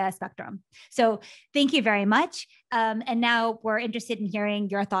social media spectrum. So thank you very much. And now we're interested in hearing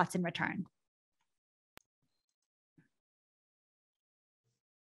your thoughts in return.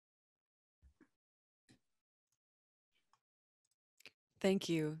 Thank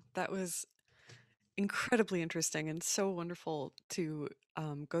you. That was incredibly interesting and so wonderful to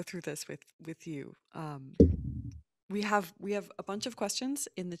go through this with you. We have a bunch of questions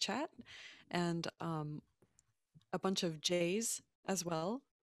in the chat and a bunch of J's as well.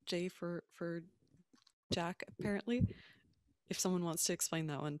 J for Jack, apparently. If someone wants to explain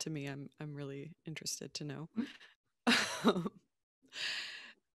that one to me, I'm really interested to know.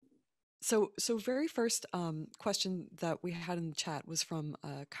 So very first question that we had in the chat was from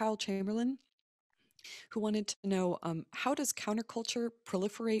Kyle Chamberlain, who wanted to know, how does counterculture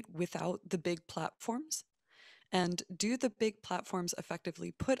proliferate without the big platforms? And do the big platforms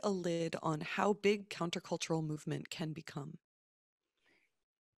effectively put a lid on how big countercultural movement can become?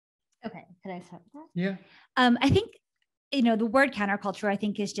 Okay, can I start that? Yeah. I think, the word counterculture, I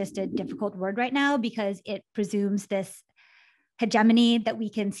think, is just a difficult word right now because it presumes this hegemony that we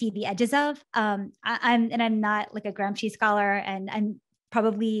can see the edges of. I'm not like a Gramsci scholar, and I'm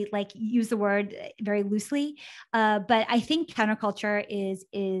probably like use the word very loosely, but I think counterculture is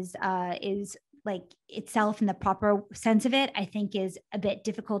like itself in the proper sense of it, I think is a bit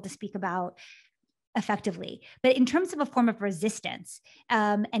difficult to speak about effectively. But in terms of a form of resistance,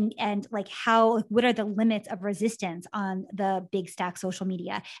 and like what are the limits of resistance on the big stack social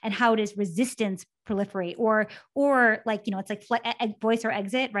media, and how does resistance proliferate, or like, it's like voice or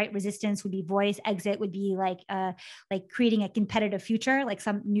exit, right? Resistance would be voice, exit would be like creating a competitive future, like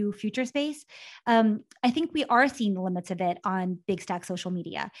some new future space. I think we are seeing the limits of it on big stack social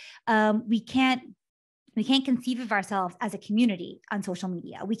media. We can't conceive of ourselves as a community on social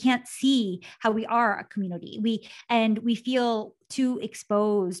media. We can't see how we are a community. We feel too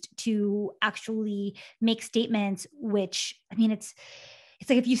exposed to actually make statements, which, it's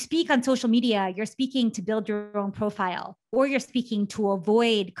like if you speak on social media, you're speaking to build your own profile, or you're speaking to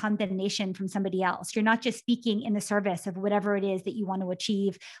avoid condemnation from somebody else. You're not just speaking in the service of whatever it is that you want to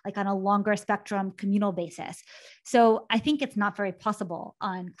achieve, like on a longer spectrum communal basis. So I think it's not very possible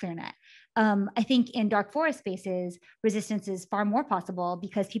on CLEARNET. I think in dark forest spaces, resistance is far more possible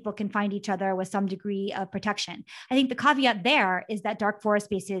because people can find each other with some degree of protection. I think the caveat there is that dark forest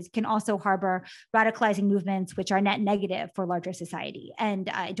spaces can also harbor radicalizing movements, which are net negative for larger society. And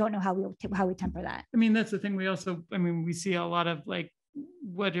I don't know how we temper that. That's the thing. We see a lot of like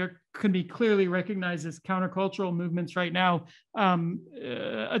could be clearly recognized as countercultural movements right now,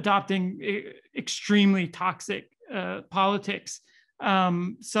 adopting extremely toxic politics.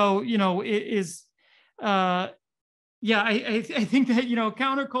 So, you know, it is, yeah, I think that, you know,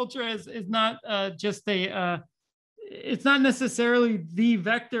 counterculture is not just it's not necessarily the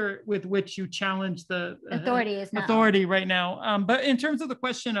vector with which you challenge the authority right now. But in terms of the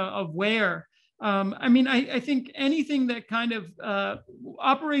question of where, I mean, I think anything that kind of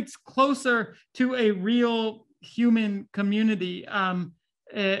operates closer to a real human community.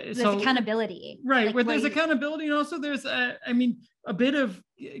 There's accountability. Right, like where there's accountability, and also there's, I mean, a bit of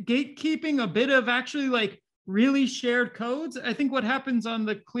gatekeeping, a bit of actually like really shared codes. I think what happens on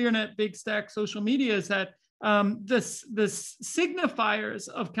the ClearNet Big Stack social media is that the signifiers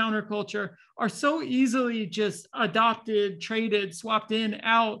of counterculture are so easily just adopted, traded, swapped in,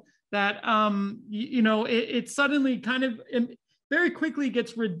 out, that you know, it suddenly kind of very quickly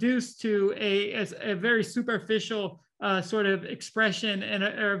gets reduced to a very superficial sort of expression, and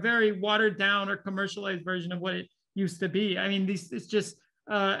a very watered down or commercialized version of what it used to be. I mean, it's just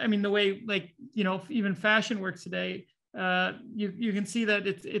I mean, the way, like, you know, even fashion works today, you can see that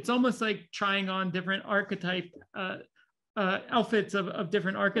it's almost like trying on different archetype outfits of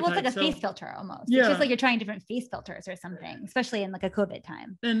different archetypes. Well, it's like a face filter almost. Yeah. It's just like you're trying different face filters or something, especially in like a COVID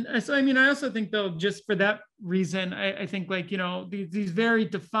time. And so, I mean, I also think, though, just for that reason, I think, like, you know, these very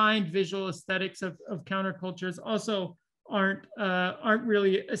defined visual aesthetics of countercultures also aren't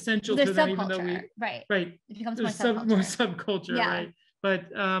really essential to them, even though right. It becomes more subculture, yeah. right? But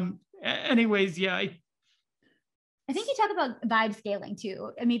anyways, yeah. I think you talk about vibe scaling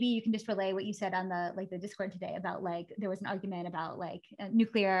too, and maybe you can just relay what you said on the Discord today about, like, there was an argument about like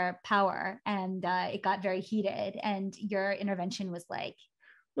nuclear power, and it got very heated, and your intervention was like,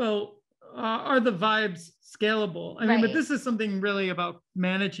 well, are the vibes scalable? I mean, but this is something really about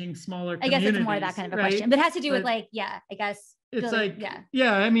managing smaller communities. I guess it's more that kind of a question, but it has to do with, like, yeah, I guess it's like,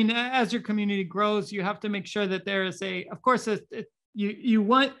 yeah, I mean, as your community grows, you have to make sure that there is of course, you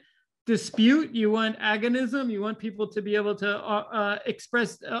want dispute, you want agonism, you want people to be able to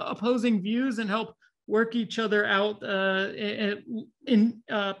express opposing views and help work each other out,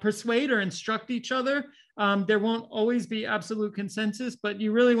 persuade or instruct each other. There won't always be absolute consensus, but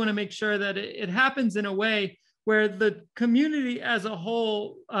you really want to make sure that it happens in a way where the community as a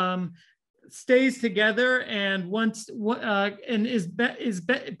whole stays together and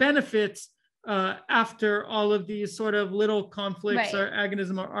benefits after all of these sort of little conflicts or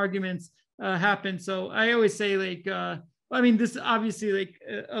agonism or arguments happen. So I always say, like, I mean, this is obviously like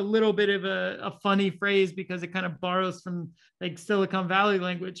a little bit of a funny phrase because it kind of borrows from like Silicon Valley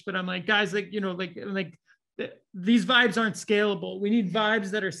language, but I'm like, guys, like, you know, like these vibes aren't scalable. We need vibes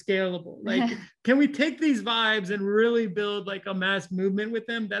that are scalable. Like, can we take these vibes and really build like a mass movement with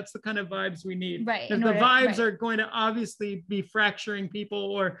them? That's the kind of vibes we need. Right. If the vibes are going to obviously be fracturing people,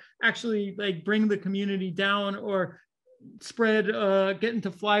 or actually like bring the community down, or spread, get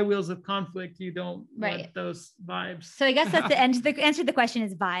into flywheels of conflict, you don't want those vibes. So I guess that's the answer to the question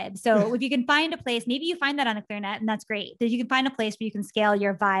is vibe. So if you can find a place, maybe you find that on a ClearNet, and that's great. If you can find a place where you can scale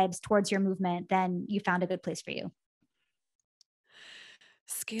your vibes towards your movement, then you found a good place for you.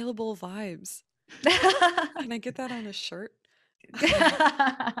 Scalable vibes. Can I get that on a shirt?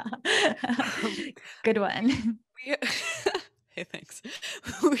 Good one. Hey, thanks.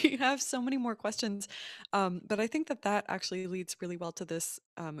 We have so many more questions, but I think that actually leads really well to this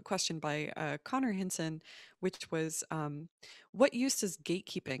question by Connor Hinson, which was, what use does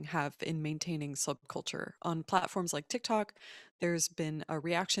gatekeeping have in maintaining subculture? On platforms like TikTok, there's been a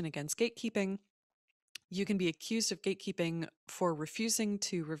reaction against gatekeeping. You can be accused of gatekeeping for refusing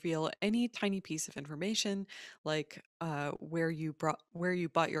to reveal any tiny piece of information, like where you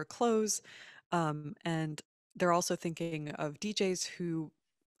bought your clothes, and they're also thinking of DJs who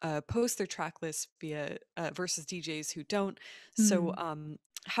post their track lists via versus DJs who don't. So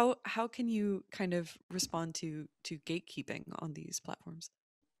how can you kind of respond to gatekeeping on these platforms?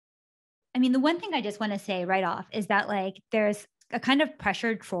 I mean, the one thing I just want to say right off is that, like, there's a kind of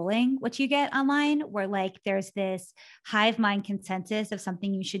pressured trolling, what you get online, where like there's this hive mind consensus of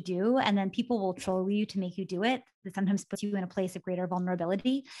something you should do, and then people will troll you to make you do it. That sometimes puts you in a place of greater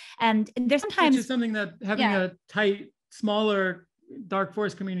vulnerability. And there's sometimes, which is something that having a tight, smaller dark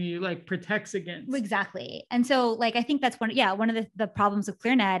forest community like protects against. Exactly. And so, like, I think that's one of the problems of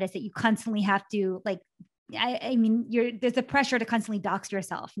ClearNet is that you constantly have to like I mean, there's a pressure to constantly dox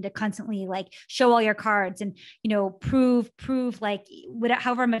yourself and to constantly like show all your cards and, you know, prove like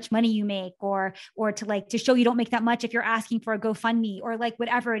however much money you make, or to show you don't make that much if you're asking for a GoFundMe, or like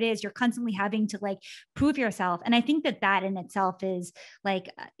whatever it is, you're constantly having to like prove yourself. And I think that in itself is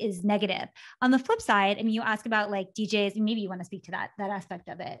negative. On the flip side, I mean, you ask about like DJs, and maybe you want to speak to that aspect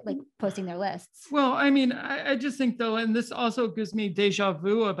of it, like posting their lists. Well, I mean, I just think though, and this also gives me deja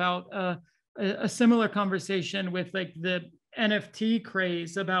vu about a similar conversation with like the NFT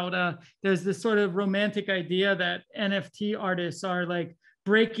craze about there's this sort of romantic idea that NFT artists are like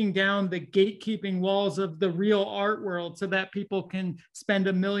breaking down the gatekeeping walls of the real art world so that people can spend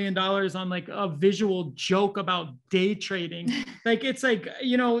 $1 million on like a visual joke about day trading. Like, it's like,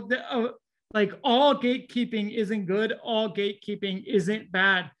 you know, like all gatekeeping isn't good, all gatekeeping isn't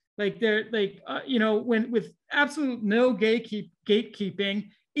bad. Like they're like, you know, when with absolute no gatekeeping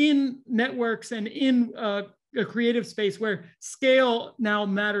in networks and in a creative space where scale now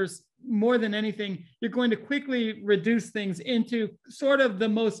matters more than anything, you're going to quickly reduce things into sort of the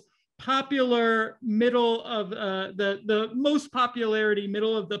most popular middle of the most popularity,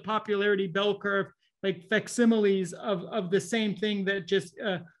 middle of the popularity bell curve, like facsimiles of the same thing that just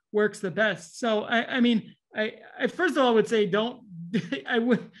works the best. So I mean, I first of all would say don't. I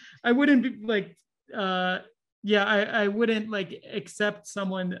wouldn't be like I wouldn't like accept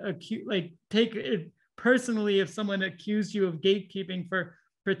someone take it personally if someone accused you of gatekeeping for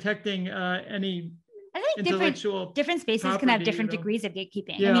protecting any I think different spaces property, can have different degrees of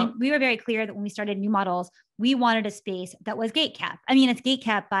gatekeeping. Yeah. I mean, we were very clear that when we started new models, we wanted a space that was gate capped. I mean, it's gate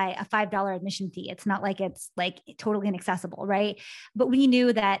capped by a $5 admission fee. It's not like it's like totally inaccessible, right? But we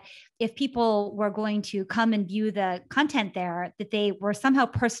knew that if people were going to come and view the content there, that they were somehow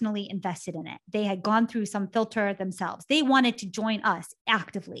personally invested in it. They had gone through some filter themselves. They wanted to join us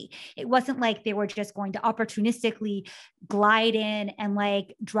actively. It wasn't like they were just going to opportunistically glide in and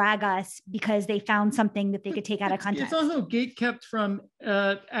like drag us because they found something that they could take out of context. It's also gate kept from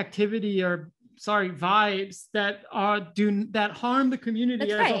activity or vibes that harm the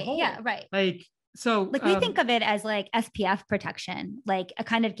community as a whole. Yeah, right. Like, so like we think of it as like SPF protection, like a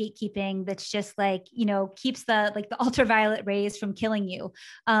kind of gatekeeping that's just like, you know, keeps the ultraviolet rays from killing you.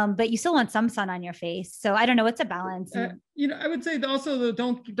 But you still want some sun on your face. So I don't know, it's a balance. You know, I would say also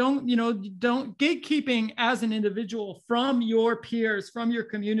don't gatekeeping as an individual from your peers, from your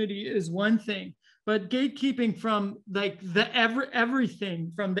community is one thing, but gatekeeping from like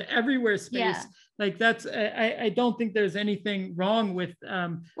everything from the everywhere space, like that's, I don't think there's anything wrong with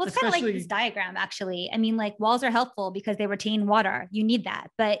well, it's kind of like this diagram actually. I mean, like walls are helpful because they retain water. You need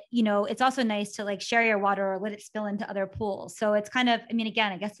that, but you know, it's also nice to like share your water or let it spill into other pools. So it's kind of, I mean,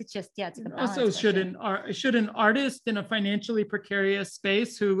 again, I guess it's just, it's the balance. Also, should an artist in a financially precarious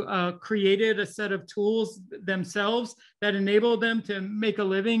space who created a set of tools themselves that enable them to make a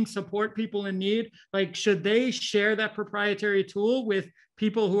living, support people in need, like should they share that proprietary tool with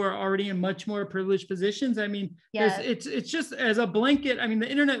people who are already in much more privileged positions? I mean, it's just as a blanket. I mean, the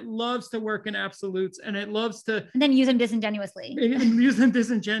internet loves to work in absolutes, and it loves to and then use them disingenuously.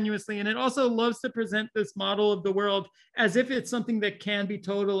 And it also loves to present this model of the world as if it's something that can be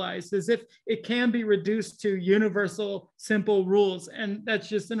totalized, as if it can be reduced to universal, simple rules, and that's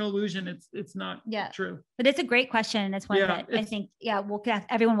just an illusion. It's not true. But it's a great question, and it's one that I think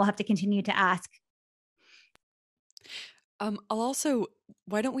everyone will have to continue to ask. I'll also,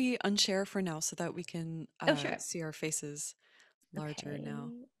 why don't we unshare for now so that we can see our faces larger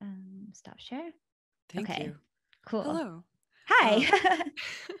now. Stop share. Thank you. Cool. Hello. Hi.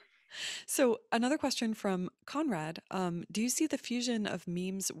 So another question from Conrad. Do you see the fusion of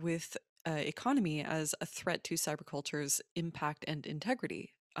memes with economy as a threat to cyberculture's impact and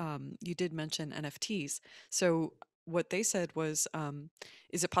integrity? You did mention NFTs. So what they said was,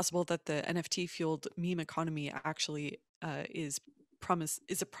 is it possible that the NFT-fueled meme economy actually is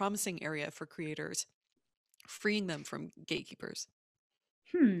a promising area for creators, freeing them from gatekeepers?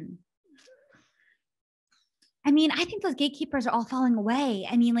 I mean, I think those gatekeepers are all falling away.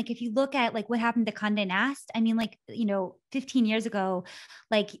 I mean, like if you look at like what happened to Condé Nast, I mean, like, you know, 15 years ago,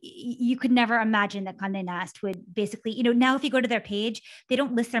 like you could never imagine that Condé Nast would basically, you know, now if you go to their page, they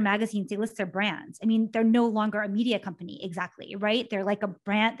don't list their magazines, they list their brands. I mean, they're no longer a media company, exactly, right? They're like a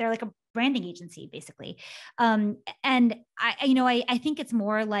brand, they're like a branding agency, basically. And I think it's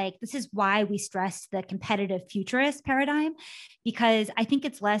more like, this is why we stress the competitive futurist paradigm, because I think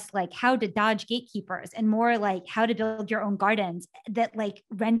it's less like how to dodge gatekeepers and more like how to build your own gardens that like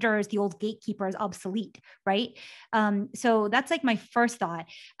renders the old gatekeepers obsolete, right? So that's like my first thought.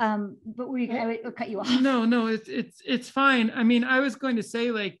 But I would cut you off. No, it's fine. I mean, I was going to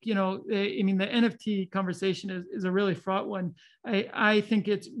say, like, you know, I mean, the NFT conversation is a really fraught one. I think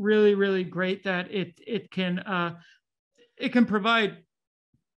it's really, really great that it can provide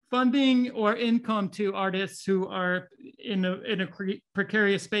funding or income to artists who are in a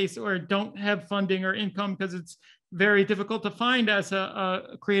precarious space or don't have funding or income, because it's very difficult to find as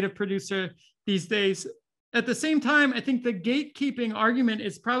a creative producer these days. At the same time, I think the gatekeeping argument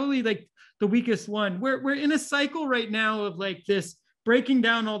is probably like the weakest one. We're in a cycle right now of like this breaking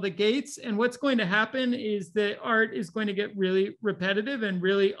down all the gates, and what's going to happen is that art is going to get really repetitive and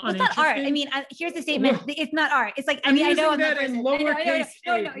really uninteresting. It's not art. I mean, here's the statement. It's not art. It's like, I mean, I know that in lowercase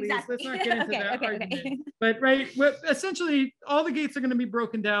no, exactly. Let's not get into that argument. Okay. But right, essentially, all the gates are going to be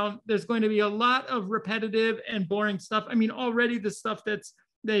broken down. There's going to be a lot of repetitive and boring stuff. I mean, already the stuff that's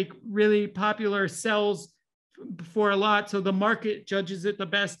like really popular sells for a lot, so the market judges it the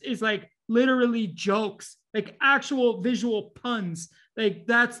best, is like literally jokes, like actual visual puns. Like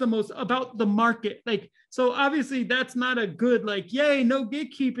that's the most about the market. Like, so obviously that's not a good, like, yay, no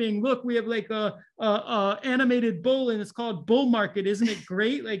gatekeeping. Look, we have like a animated bull and it's called Bull Market. Isn't it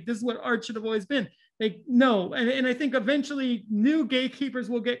great? Like, this is what art should have always been. Like, no. And I think eventually new gatekeepers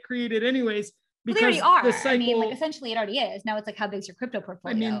will get created anyways. Well, they already are. I mean, like essentially it already is. Now it's like, how big's your crypto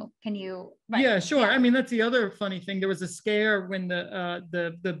portfolio? I mean, can you? Right. Yeah, sure. Yeah. I mean, that's the other funny thing. There was a scare when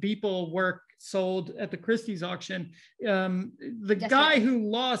the Beeple work sold at the Christie's auction. The guy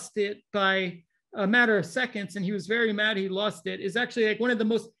who lost it by a matter of seconds, and he was very mad he lost it, is actually like one of the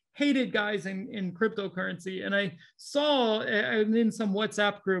most hated guys in cryptocurrency. And I saw in some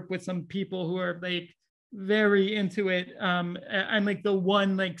WhatsApp group with some people who are like very into it. I'm like the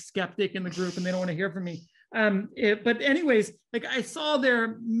one like skeptic in the group, and they don't want to hear from me. But anyways, like I saw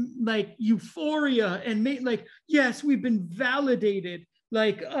their like euphoria and made like, yes, we've been validated.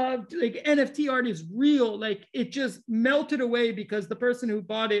 Like NFT art is real. Like it just melted away because the person who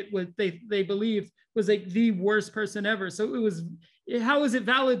bought it was they believed was like the worst person ever. So it was, how is it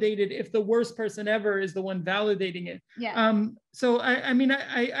validated if the worst person ever is the one validating it? Yeah. So I mean,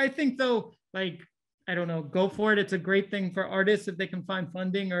 I think though, like, I don't know, go for it. It's a great thing for artists if they can find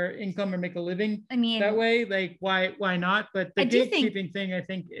funding or income or make a living. I mean, that way, like why not? But the gatekeeping thing, I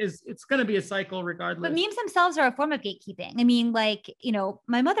think, it's going to be a cycle regardless. But memes themselves are a form of gatekeeping. I mean, like, you know,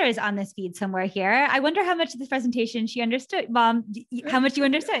 my mother is on this feed somewhere here. I wonder how much of this presentation she understood. Mom, how much you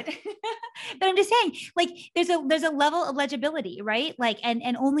understood? But I'm just saying, like, there's a level of legibility, right? Like,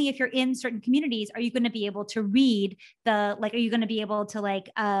 and only if you're in certain communities are you going to be able to read are you going to be able to like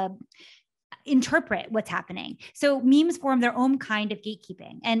interpret what's happening. So memes form their own kind of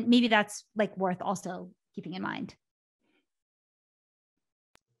gatekeeping, and maybe that's like worth also keeping in mind.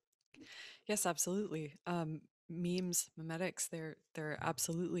 Yes, absolutely. Memes, memetics, they're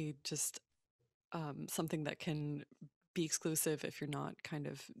absolutely just something that can be exclusive if you're not kind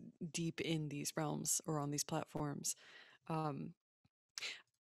of deep in these realms or on these platforms.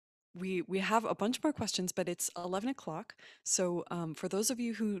 We have a bunch more questions, but it's 11 o'clock. So for those of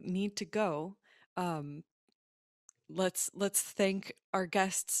you who need to go, let's thank our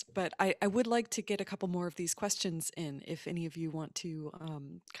guests. But I would like to get a couple more of these questions in if any of you want to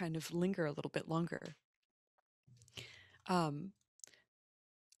kind of linger a little bit longer. Another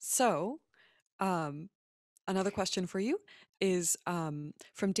question for you is from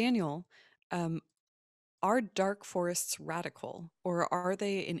Daniel. Are dark forests radical, or are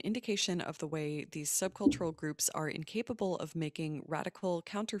they an indication of the way these subcultural groups are incapable of making radical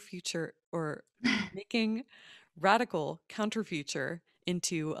counterfuture or making radical counterfuture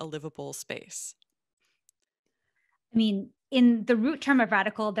into a livable space? I mean, in the root term of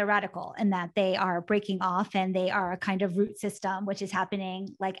radical, they're radical in that they are breaking off and they are a kind of root system, which is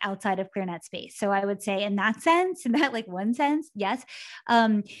happening like outside of ClearNet space. So I would say in that sense, in that like one sense, yes. I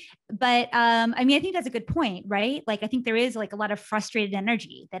mean, I think that's a good point, right? Like, I think there is like a lot of frustrated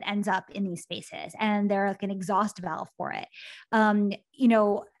energy that ends up in these spaces, and they're like an exhaust valve for it. You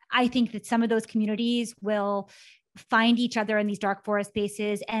know, I think that some of those communities will find each other in these dark forest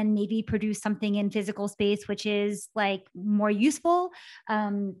spaces and maybe produce something in physical space which is like more useful.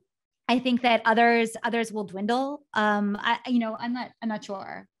 I think that others will dwindle. I'm not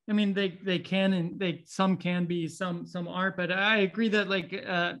sure. I mean, they can, and some can be, some aren't, but I agree that like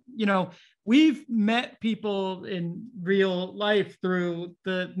you know, we've met people in real life through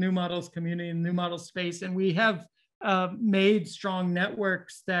the New Models community and New Models space, and we have made strong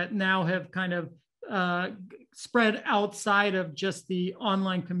networks that now have kind of spread outside of just the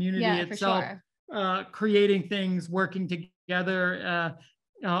online community itself, for sure. creating things, working together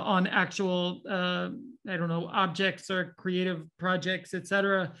on actual, I don't know, objects or creative projects,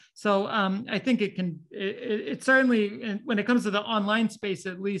 etc. So I think it certainly, when it comes to the online space,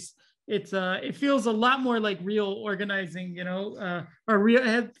 at least, it feels a lot more like real organizing,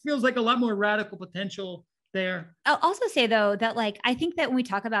 it feels like a lot more radical potential there. I'll also say though that I think that when we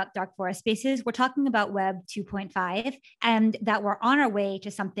talk about dark forest spaces, we're talking about Web 2.5, and that we're on our way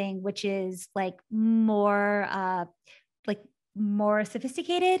to something which is more more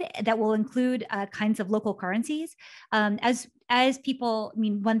sophisticated, that will include kinds of local currencies. As people, I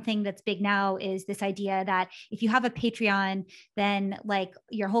mean, one thing that's big now is this idea that if you have a Patreon, then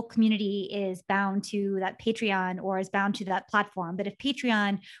your whole community is bound to that Patreon or is bound to that platform. But if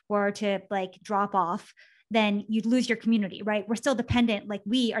Patreon were to drop off, then you'd lose your community, right? We're still dependent,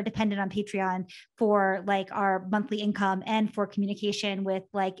 we are dependent on Patreon for our monthly income and for communication with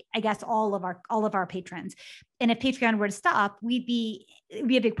I guess all of our patrons. And if Patreon were to stop, it'd be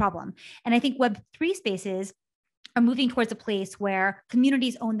a big problem. And I think Web3 spaces are moving towards a place where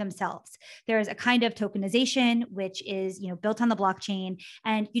communities own themselves. There's a kind of tokenization, which is built on the blockchain,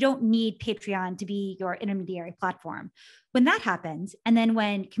 and you don't need Patreon to be your intermediary platform. When that happens, and then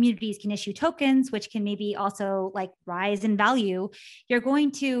when communities can issue tokens, which can maybe also rise in value, you're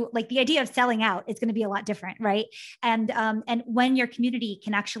going to the idea of selling out is going to be a lot different, right? And when your community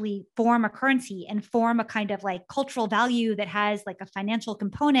can actually form a currency and form a kind of cultural value that has a financial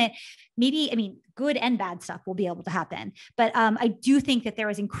component, maybe, I mean, good and bad stuff will be able to happen. But I do think that there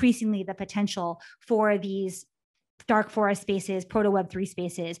is increasingly the potential for these dark forest spaces, proto Web3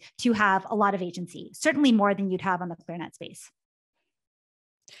 spaces, to have a lot of agency, certainly more than you'd have on the CLEARNET space.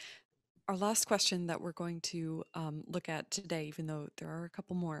 Our last question that we're going to look at today, even though there are a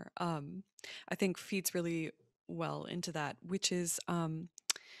couple more, I think feeds really well into that, which is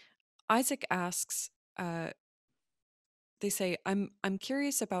Isaac asks, they say, I'm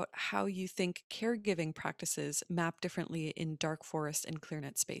curious about how you think caregiving practices map differently in dark forest and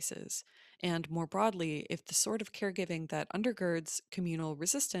CLEARNET spaces, and more broadly, if the sort of caregiving that undergirds communal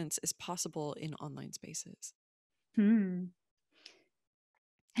resistance is possible in online spaces. I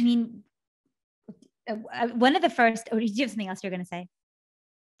mean, one of the first, did you have something else you're going to say?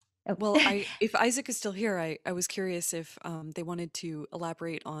 Oh. Well, if Isaac is still here, I was curious if they wanted to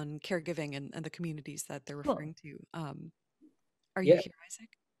elaborate on caregiving and the communities that they're referring to. Are you here, Isaac?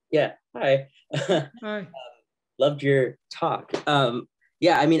 Yeah. Hi. Hi. Loved your talk.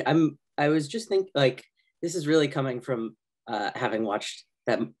 Yeah, I mean, I was just thinking, this is really coming from having watched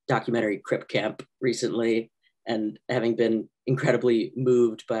that documentary Crip Camp recently, and having been incredibly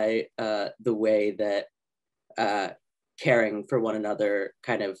moved by the way that caring for one another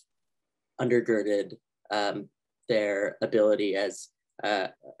kind of undergirded their ability as a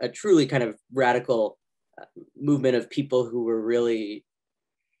truly kind of radical movement of people who were really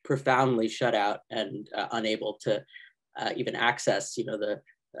profoundly shut out and unable to even access, the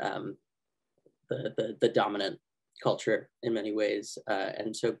dominant culture in many ways,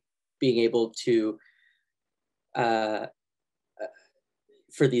 and so being able to, for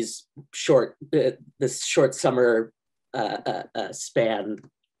this short summer span,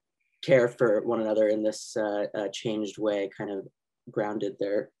 care for one another in this changed way, kind of grounded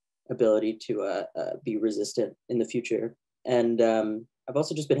their ability to be resistant in the future. And I've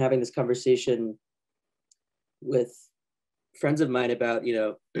also just been having this conversation with friends of mine about,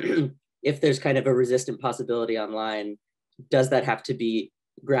 if there's kind of a resistant possibility online, does that have to be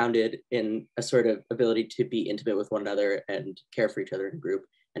grounded in a sort of ability to be intimate with one another and care for each other in a group?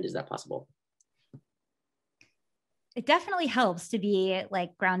 And is that possible? It definitely helps to be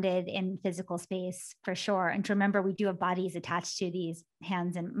grounded in physical space, for sure. And to remember, we do have bodies attached to these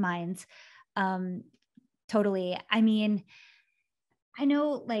hands and minds. Totally. I mean, I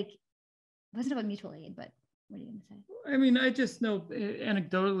know it wasn't about mutual aid, but what are you going to say? I mean, I just know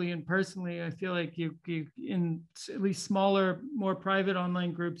anecdotally and personally, I feel like you in at least smaller, more private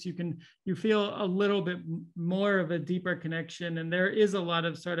online groups, you feel a little bit more of a deeper connection. And there is a lot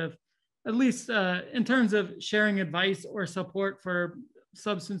of sort of, at least in terms of sharing advice or support for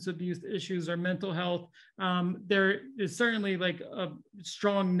substance abuse issues or mental health, there is certainly a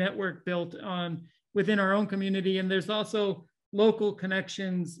strong network built within our own community. And there's also local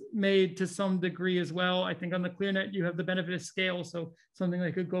connections made to some degree as well. I think on the CLEARNET, you have the benefit of scale. So something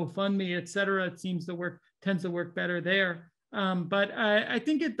like a GoFundMe, et cetera, it tends to work better there. But I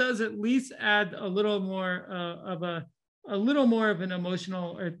think it does at least add a little more of a a little more of an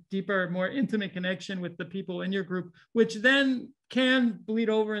emotional or deeper, more intimate connection with the people in your group, which then can bleed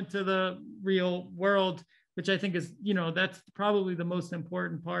over into the real world, which I think is, that's probably the most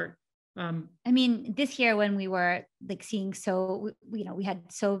important part. I mean, this year when we were like seeing we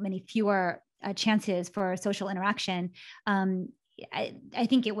had so many fewer chances for social interaction. I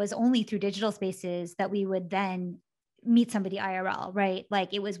think it was only through digital spaces that we would then meet somebody IRL, right?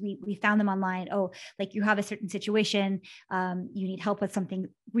 Like it was, we found them online. Oh, like you have a certain situation, you need help with something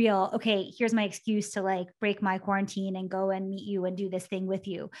real. Okay, here's my excuse to like break my quarantine and go and meet you and do this thing with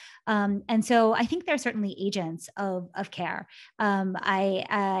you. And so I think they're certainly agents of care. Yeah,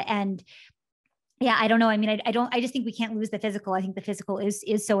 I don't know. I mean, I just think we can't lose the physical. I think the physical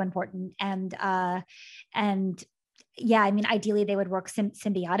is so important. And yeah, I mean, ideally they would work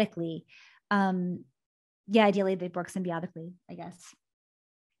symbiotically. Yeah, ideally they'd work symbiotically, I guess.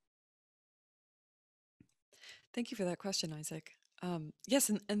 Thank you for that question, Isaac. Yes,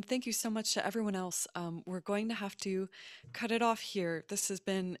 and thank you so much to everyone else. We're going to have to cut it off here. This has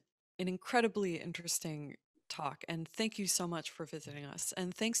been an incredibly interesting talk, and thank you so much for visiting us.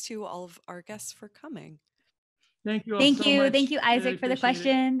 And thanks to all of our guests for coming. Thank you all so much. Thank you, Isaac, really for the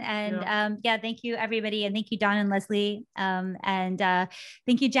question. And yeah. Thank you, everybody. And thank you, Don and Leslie. And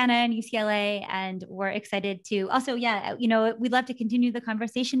thank you, Jenna and UCLA. And we're excited to also, we'd love to continue the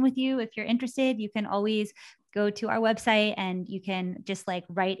conversation with you. If you're interested, you can always go to our website and you can just like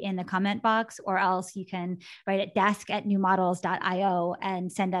write in the comment box, or else you can write at desk@newmodels.io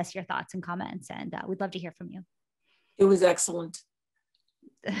and send us your thoughts and comments. And we'd love to hear from you. It was excellent.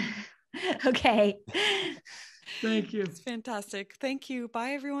 Okay. Thank you. It's fantastic. Thank you.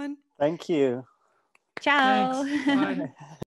 Bye, everyone. Thank you. Ciao. Thanks. Bye.